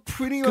pretty We were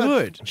pretty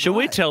good. Should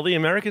we tell the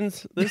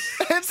Americans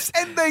this?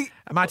 And they,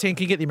 Martine,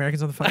 can you get the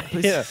Americans on the phone,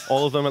 please? Yeah,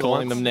 all of them at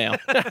Calling once. them now.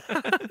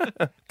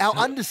 our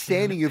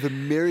understanding of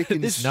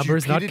American This number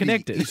is not stupidity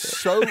connected. is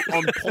so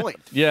on point.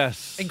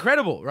 Yes.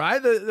 Incredible,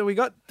 right? We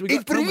got But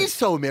it numbers. is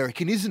so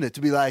American, isn't it?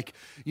 To be like,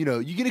 you know,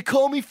 you're gonna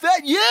call me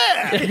fat?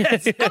 Yeah,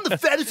 I'm the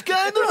fattest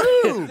guy in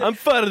the room. I'm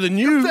fatter than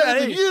you. Fatter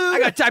than Hey, you. I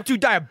got type 2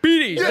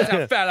 diabetes. That's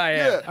how fat I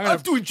am. Yeah, I'm I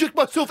have to inject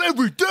myself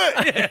every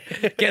day.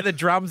 gonna get the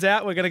drums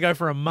out. We're gonna go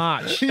for a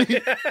march.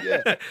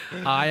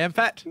 I am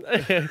fat. Do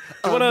you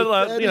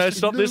want to,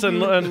 stop this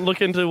and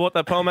look into what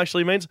that poem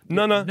actually means?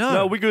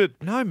 No, we're good.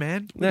 No,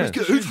 man. Yeah.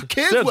 Who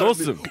cares? Sounds what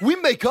awesome. We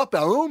make up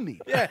our own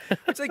meaning. Yeah,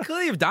 which they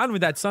clearly have done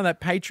with that song, that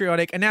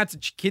patriotic, and now it's a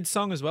kid's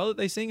song as well that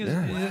they sing.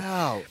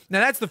 Wow. Now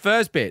that's the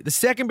first bit. The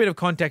second bit of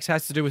context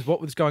has to do with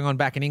what was going on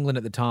back in England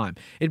at the time.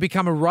 It had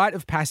become a rite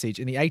of passage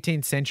in the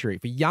 18th century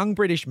for young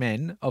British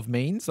men of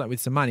means, like with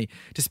some money,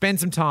 to spend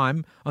some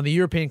time on the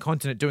European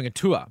continent doing a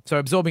tour. So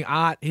absorbing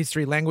art,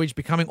 history, language,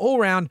 becoming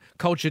all-round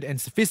cultured and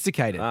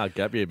sophisticated.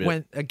 Gap year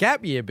bit. A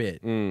gap year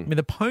bit. I mean,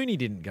 the pony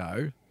didn't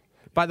go.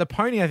 But the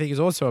pony, I think, is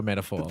also a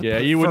metaphor. Yeah,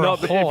 you would For a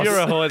not. If horse. you're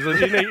a horse,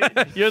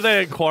 you're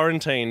there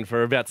quarantined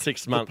for about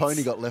 6 The months.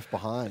 pony got left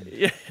behind.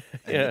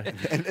 Yeah.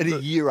 And a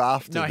year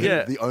after, No,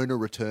 the owner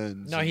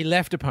returns. No, he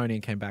left a pony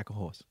and came back a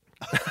horse.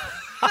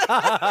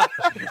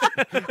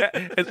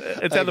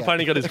 It's how the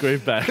pony got his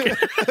groove back.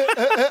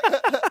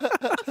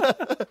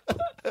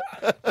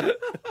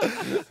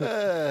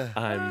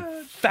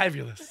 I'm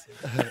fabulous.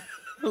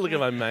 Look at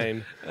my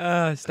mane.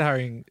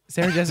 Starring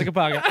Sarah Jessica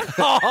Parker.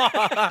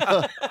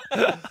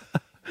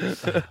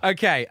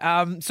 Okay,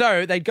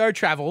 so they'd go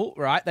travel,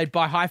 right? They'd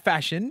buy high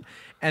fashion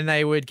and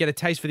they would get a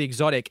taste for the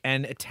exotic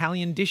and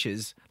Italian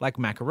dishes like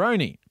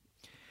macaroni.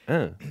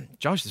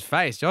 Josh's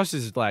face. Josh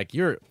is like,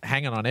 you're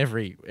hanging on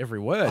every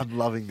word. I'm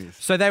loving this.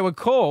 So they were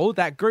called,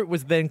 that group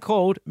was then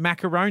called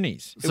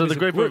Macaronis. It So was the a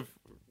group of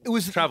It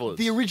was Travellers.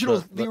 the original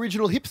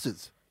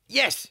hipsters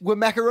Yes, were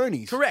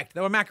macaronis. correct.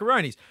 They were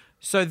macaronis.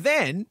 So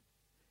then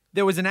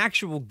there was an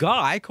actual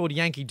guy called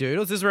Yankee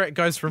Doodles. This is where it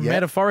goes from Yeah.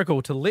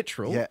 metaphorical to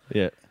literal. Yeah.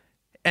 yeah.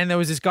 And there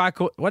was this guy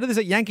called, what is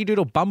it, Yankee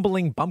Doodle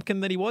bumbling bumpkin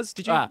that he was?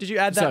 Did you add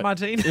that, so-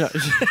 Martine? Yeah.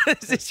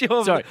 Is this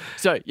your...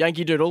 So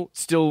Yankee Doodle,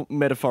 still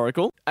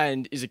metaphorical,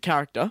 and is a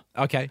character.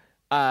 Okay.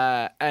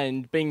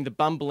 And being the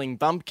bumbling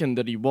bumpkin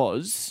that he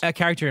was, A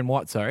character in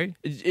what, sorry?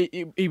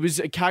 he was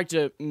a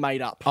character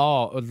made up.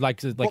 Oh,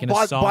 like in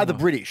by, a song. by the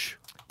British.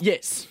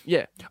 Yes,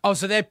 yeah. Oh,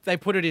 so they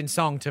put it in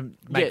song to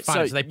make Yeah, fun.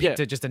 so- So they picked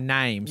yeah. just a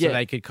name so Yeah.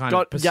 they could kind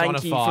Got of personify.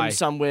 Yankee from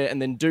somewhere,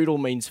 and then Doodle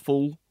means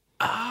fool.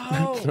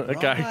 Oh,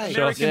 Okay. Right.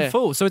 Sure. American Yeah.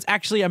 Fool. So it's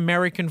actually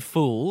American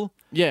Fool.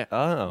 Yeah.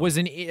 Oh. Was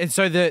and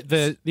so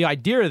the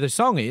idea of the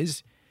song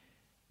is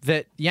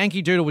that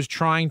Yankee Doodle was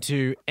trying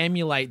to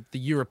emulate the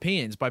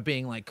Europeans by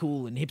being like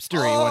cool and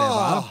hipstery or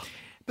whatever.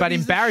 But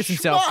he's a embarrass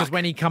himself because schmuck.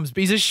 when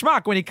he's a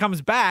schmuck. When he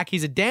comes back,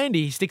 he's a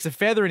dandy. He sticks a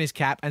feather in his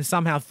cap and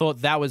somehow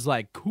thought that was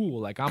like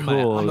cool. Like I'm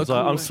Cool. I'm the It's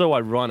like, cool I'm so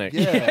ironic.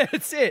 Yeah. yeah,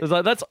 that's it. It's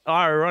like, that's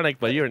ironic,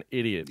 but you're an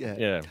idiot.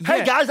 Yeah.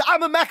 Hey guys,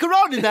 I'm a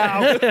macaroni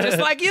now. Just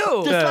like you.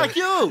 Just like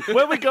you.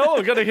 Where we go?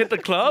 We're gonna hit the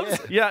clubs?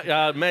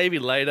 Yeah, maybe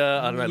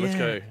later. I don't know. Let's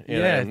go. You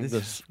Yeah, know, get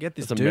this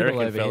this doodle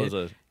American over fellas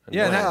here. are.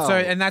 Yeah, Wow.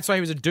 and that's why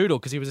he was a doodle,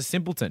 because he was a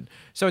simpleton.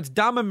 So it's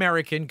dumb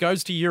American,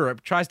 goes to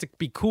Europe, tries to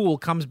be cool,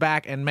 comes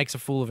back and makes a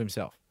fool of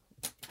himself.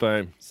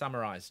 Boom.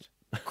 Summarized.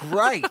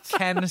 Great.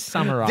 Can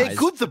summarize. They're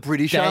good, the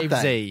British, aren't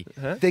Dave they?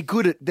 Z. They're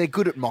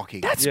good at mocking.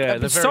 That's Yeah,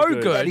 they're so very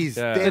good, good. That is-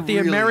 Yeah. they're that the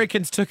really-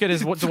 Americans took it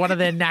as one of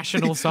their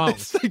national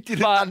songs. They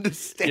didn't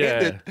understand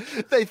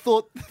it. They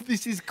thought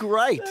this is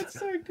great.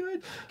 So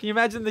good. Can you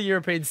imagine the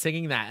Europeans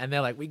singing that and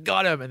they're like, "We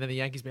got him," and then the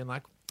Yankees being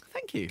like,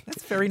 "Thank you,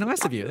 that's very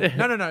nice of you."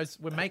 No,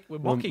 we're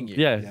mocking you.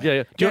 Yeah.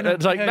 Do you- no,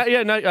 it's like,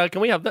 hey.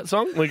 can we have that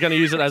song? We're going to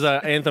use it as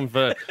an anthem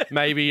for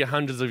maybe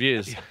hundreds of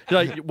years.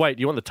 You're like, wait,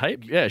 you want the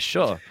tape? Yeah,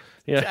 sure.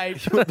 Yeah. Tape.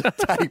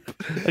 Tape.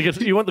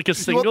 Like, you want the You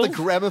single? want the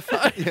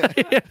gramophone?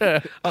 Yeah.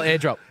 I'll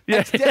airdrop.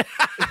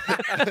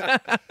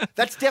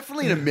 That's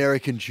definitely an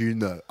American tune,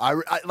 though. I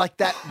like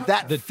that.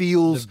 That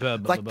feels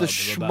like the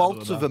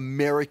schmaltz of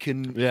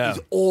American Yeah. is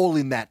all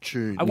in that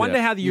tune. I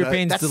wonder how the You know,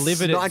 Europeans that's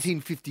delivered it.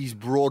 1950s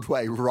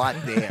Broadway right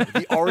there.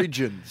 The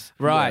origins.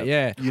 Right,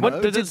 yeah. You know?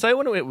 What does it say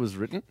when it was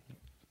written?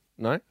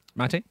 No?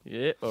 Martin?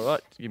 Yeah, all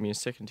right. Give me a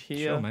second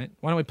here. Sure, mate.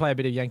 Why don't we play a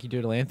bit of Yankee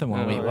Doodle Anthem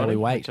while we Alright.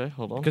 wait? Okay,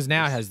 hold on. Because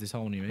now it has this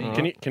whole new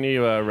meaning. Can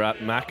you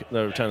rap Mac,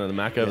 the Return of the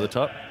Mac over the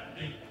top?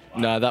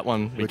 No, that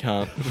one we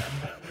can't.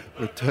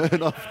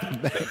 Return off the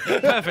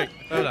man. Perfect.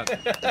 Well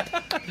done.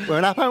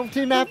 When I pumped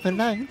it up and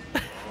I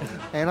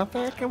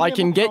I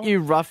can get you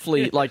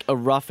roughly like a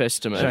rough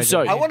estimate.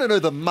 So I want to know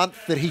the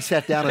month that he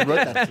sat down and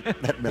wrote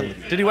that melody.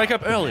 Did he wake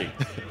up early?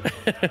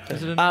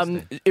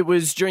 it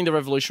was during the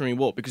Revolutionary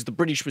War because the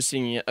British were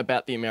singing it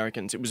about the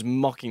Americans. It was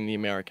mocking the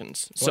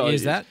Americans. What year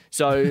is that?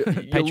 So you're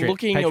Patriot.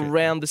 looking Patriot.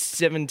 around the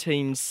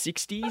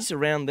 1760s,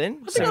 around then.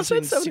 I think I said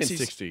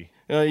 1760.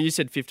 You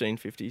said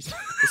 1550s,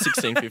 the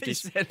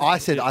 1650s. I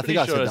said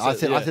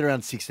Yeah.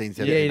 around 16, Yeah,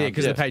 17. you did,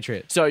 because the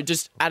Patriot. So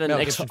just add an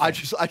extra. I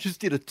just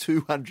did a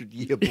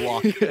 200-year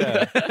block.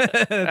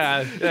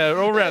 Yeah,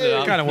 all rounded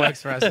up. Kind of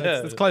works for us.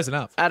 That's close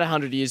enough. Add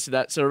 100 years to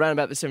that. So around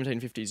about the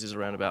 1750s is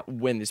around about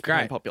when this became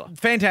Great. popular.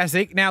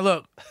 Fantastic. Now,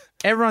 look,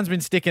 everyone's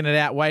been sticking it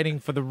out, waiting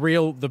for the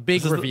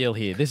big reveal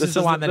here. This is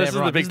the one that this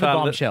everyone... This is the this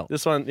big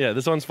is the bombshell.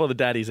 This one's for the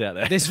daddies out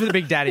there. This is for the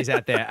big daddies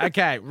out there.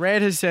 Okay,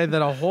 Red has said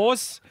that a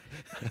horse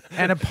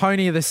and a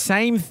pony are the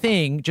same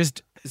thing,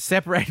 just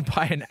separated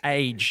by an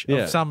age Yeah.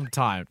 of some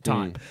time.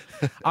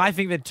 I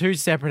think they're two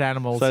separate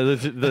animals. So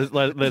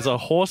there's a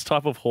horse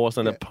type of horse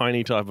and a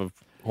pony type of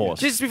horse.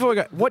 Just before we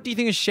go, what do you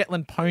think a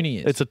Shetland pony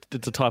is? It's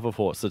a type of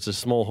horse. It's a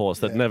small horse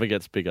that never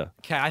gets bigger.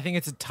 Okay, I think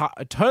it's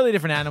a totally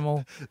different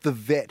animal. The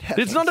vet has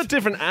It's not a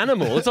different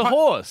animal. It's a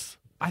horse.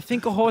 I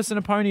think a horse and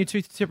a pony are two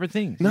separate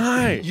things.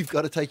 No. You've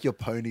got to take your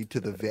pony to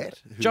the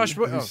vet who, Josh,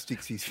 who oh.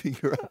 sticks his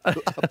finger up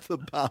the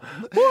bum.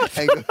 What?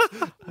 And goes,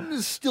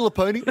 "There's still a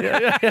pony?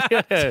 Yeah. All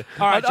right,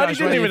 I Josh, what didn't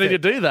do you even need to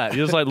think? do that.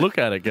 You just like look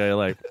at it, go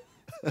like,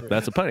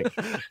 That's a pony.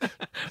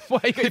 Why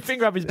you got your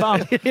finger up his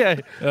bum? Yeah.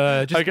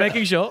 Just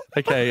making sure.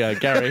 Okay,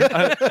 Gary.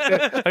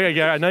 Okay,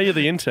 Gary, I know you're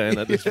the intern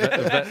at this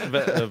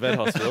vet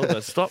hospital,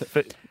 but stop.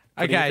 Putting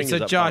your Okay, fingers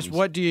so up Josh, bums.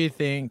 what do you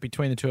think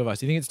between the two of us?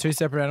 Do you think it's two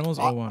separate animals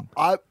or one?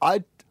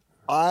 I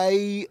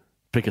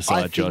Pick a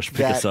side, think Josh. Pick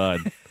a that- side.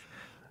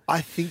 I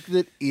think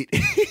that it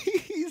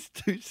is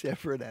two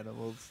separate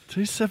animals.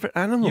 Two separate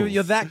animals.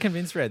 You're that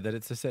convinced, Red, that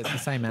it's the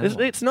same animal?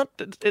 It's not.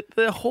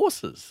 They're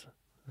horses.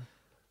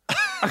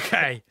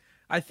 Okay,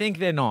 I think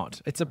they're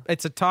not. It's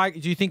a tiger.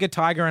 Do you think a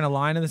tiger and a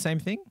lion are the same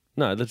thing?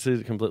 No, that's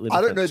completely different.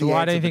 I don't know So the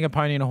why answer. do you think a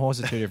pony and a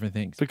horse are two different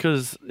things?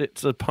 Because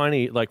it's a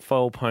pony, like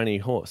foal pony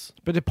horse.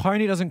 But a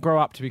pony doesn't grow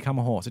up to become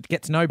a horse. It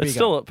gets no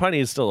bigger. A pony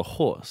is still a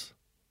horse.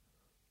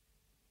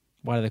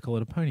 Why do they call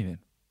it a pony then?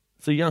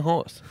 It's a young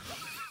horse.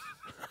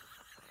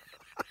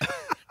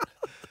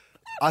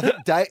 I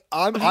think Dave.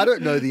 I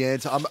don't know the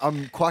answer.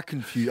 I'm quite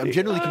confused. I'm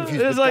generally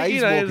confused. It's But like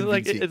Dave's more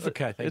convincing.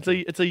 Okay, thank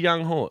it's a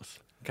young horse.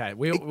 Okay,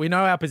 we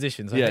know our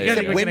positions. I Yeah, think. yeah, I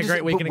think yeah. we can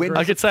agree. We can agree.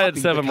 I could say it Puppy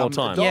 7 more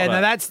become a times. dog. Yeah, but-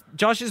 no, that's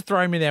Josh has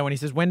thrown me there when he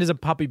says, "When does a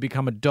puppy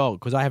become a dog?"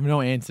 Because I have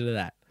no answer to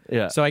that.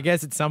 Yeah. So I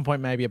guess at some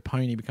point maybe a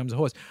pony becomes a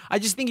horse. I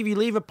just think if you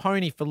leave a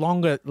pony for a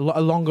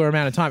longer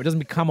amount of time, it doesn't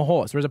become a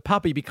horse. Whereas a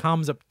puppy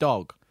becomes a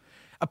dog.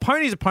 A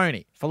pony's a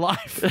pony for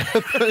life.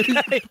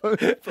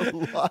 For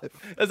life.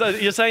 So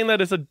you're saying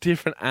that it's a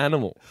different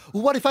animal.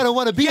 Well, what if I don't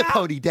want to be a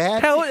pony,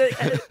 Dad? How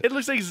it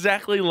looks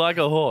exactly like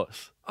a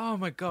horse. Oh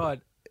my god,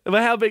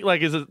 But how big?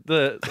 Like, is it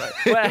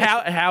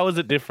how is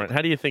it different?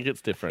 How do you think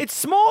it's different? it's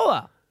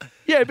smaller.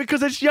 Yeah,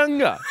 because it's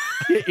younger.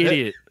 You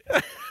idiot.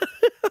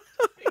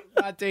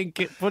 Martin,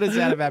 put us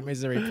out of our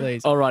misery,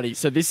 please. Alrighty,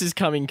 so this is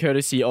coming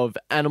courtesy of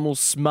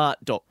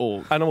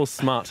animalsmart.org. Animal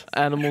smart.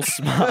 Animal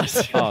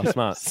Smart. Oh,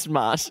 smart.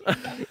 Smart.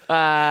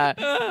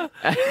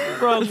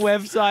 Wrong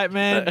website,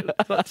 man.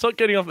 Stop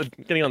getting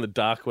on the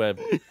dark web.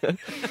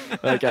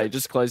 Okay,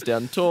 just close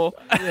down Tor.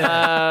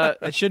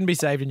 It shouldn't be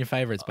saved in your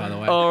favourites, by the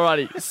way.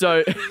 Alrighty,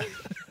 so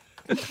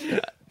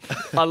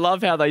I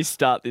love how they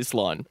start this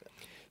line.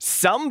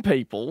 Some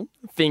people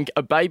think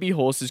a baby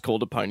horse is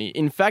called a pony.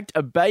 In fact,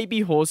 a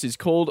baby horse is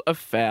called a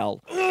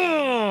foal.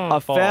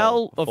 A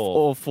foal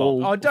or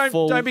foal. Oh,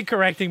 don't be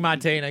correcting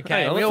Martine,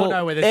 okay? Hang on, We all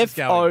know where this is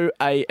going.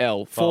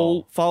 F-O-A-L.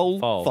 Foal.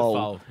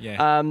 Foal,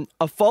 yeah.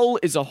 A foal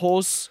is a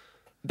horse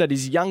that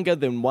is younger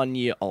than 1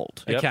 year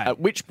old. Okay.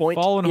 At which point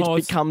Foal and it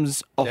horse.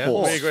 becomes a Yeah,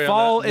 horse. we agree on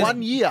Foal that. is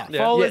 1 year.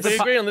 Yeah, Foal yeah, is we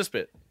a agree on this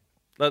bit.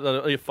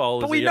 Your foal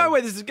But is we a know young-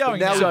 where this is going.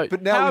 Now, So,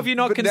 but now how we've- have you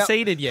not but now-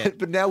 conceded yet?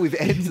 But now we've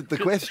answered the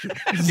question.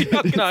 You've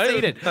not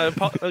conceded. No,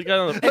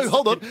 go on. No,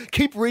 hold on.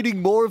 Keep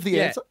reading more of the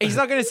Yeah, answer. he's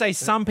not going to say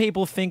some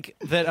people think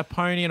that a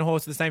pony and a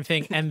horse are the same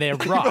thing, and they're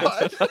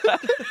right.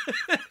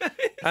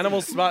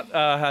 Animal Smart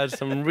has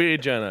some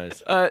weird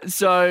journos.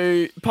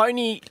 So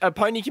a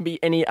pony can be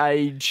any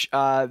age.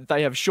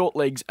 They have short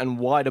legs and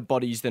wider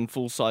bodies than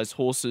full-size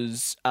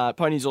horses.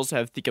 Ponies also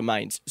have thicker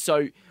manes.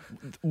 So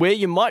where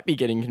you might be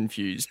getting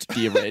confused,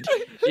 dear Red,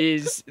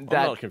 is that...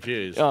 I'm not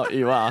confused. Oh,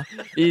 you are.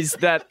 Is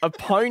that a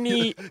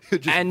pony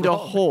and a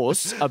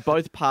horse are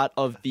both part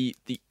of the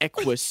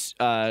equus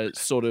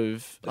sort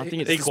of... I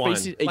think it's Equine. the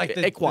species... Like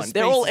the equine.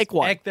 They're all species-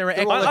 equine. They're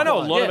I know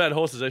a lot Yeah. about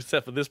horses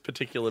except for this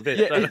particular bit.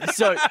 Yeah,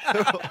 so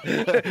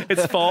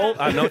It's foal.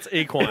 I know it's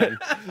equine,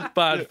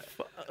 but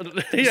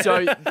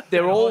so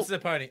they're all... Horse is a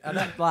pony.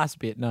 That last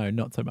bit, no,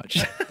 not so much.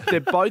 They're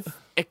both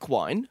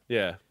equine,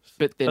 yeah.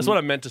 but then... That's what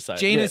I meant to say.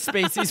 Genus,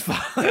 species,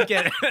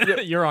 get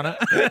it. You're on it.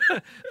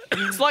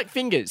 It's like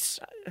fingers.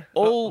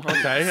 All...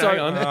 Okay, So- hang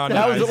on. Oh, no.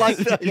 How is it like?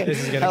 This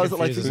is going How to is it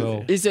like? confuse us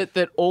all. Is it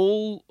that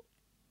all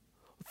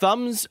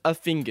thumbs are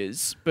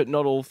fingers, but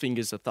not all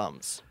fingers are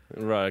thumbs?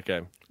 Right,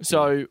 okay.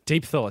 So,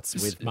 Deep thoughts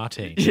with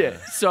Martine. yeah.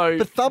 So,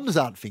 But thumbs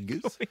aren't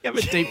fingers. We have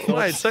a deep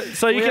Wait, thought.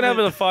 so you can have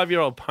a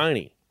 5-year-old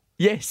pony,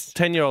 yes.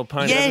 10-year-old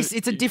pony. Yes,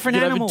 it's a different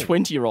You can animal. have a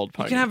 20-year-old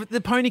pony. You can have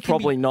the pony. Can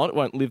Probably not. It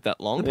won't live that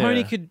long. the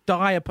pony Yeah. could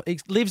die.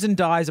 It lives and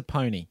dies a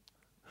pony.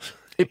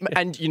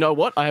 And you know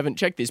what? I haven't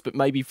checked this, but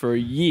maybe for a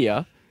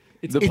year,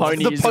 the It's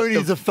pony the is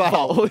pony's a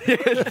foal.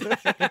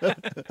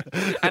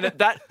 And at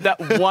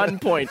that one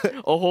point,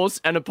 a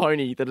horse and a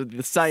pony that are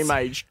the same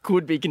age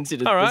could be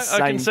considered All the right,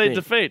 same I concede thing.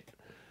 defeat.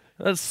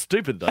 That's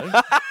stupid, though.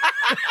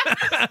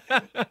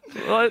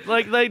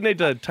 like they need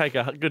to take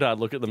a good hard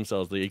look at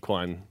themselves, the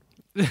equine.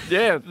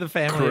 Yeah. The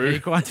family Crew. of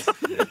equines.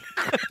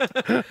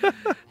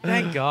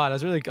 Thank God.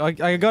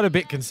 I got a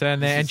bit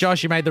concerned there. And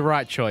Josh, you made the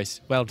right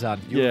choice. Well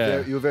done.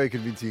 Yeah. You were very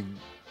convincing,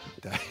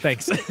 Dave.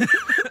 Thanks.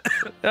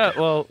 Yeah,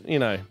 well,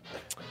 Yeah.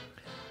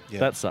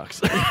 that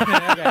sucks. Okay.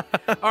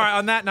 All right.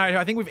 On that note,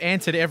 I think we've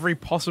answered every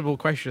possible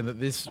question that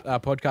this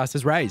podcast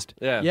has raised.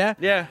 Yeah. Yeah.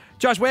 Yeah.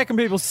 Josh, where can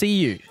people see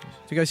you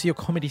to go see your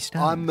comedy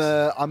stars?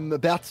 I'm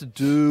about to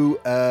do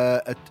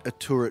a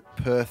tour at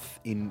Perth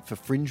for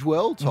Fringe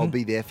World, so I'll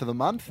be there for the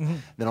month.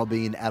 Then I'll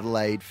be in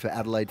Adelaide for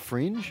Adelaide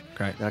Fringe.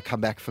 Great. Then I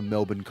come back for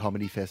Melbourne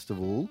Comedy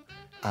Festival,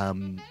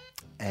 and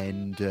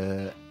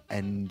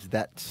and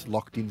that's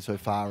locked in so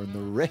far, and the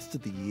rest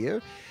of the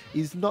year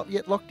is not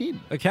yet locked in.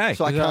 Okay,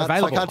 So I they're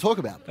available. can't talk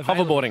about it.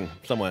 Hoverboarding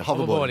somewhere.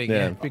 Hoverboarding.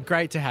 Yeah. It's been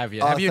great to have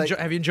you. Have you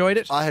enjoyed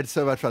it? I had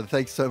so much fun.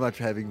 Thanks so much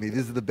for having me.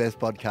 This is the best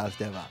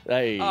podcast ever.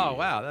 Hey. Oh,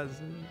 wow.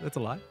 That's a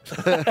lie.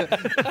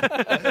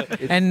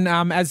 And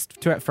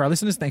for our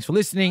listeners, thanks for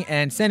listening,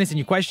 and send us in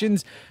your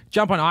questions.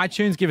 Jump on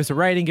iTunes, give us a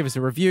rating, give us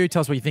a review, tell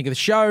us what you think of the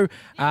show,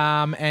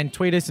 and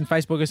tweet us and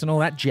Facebook us and all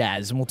that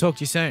jazz. And we'll talk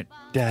to you soon.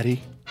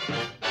 Daddy.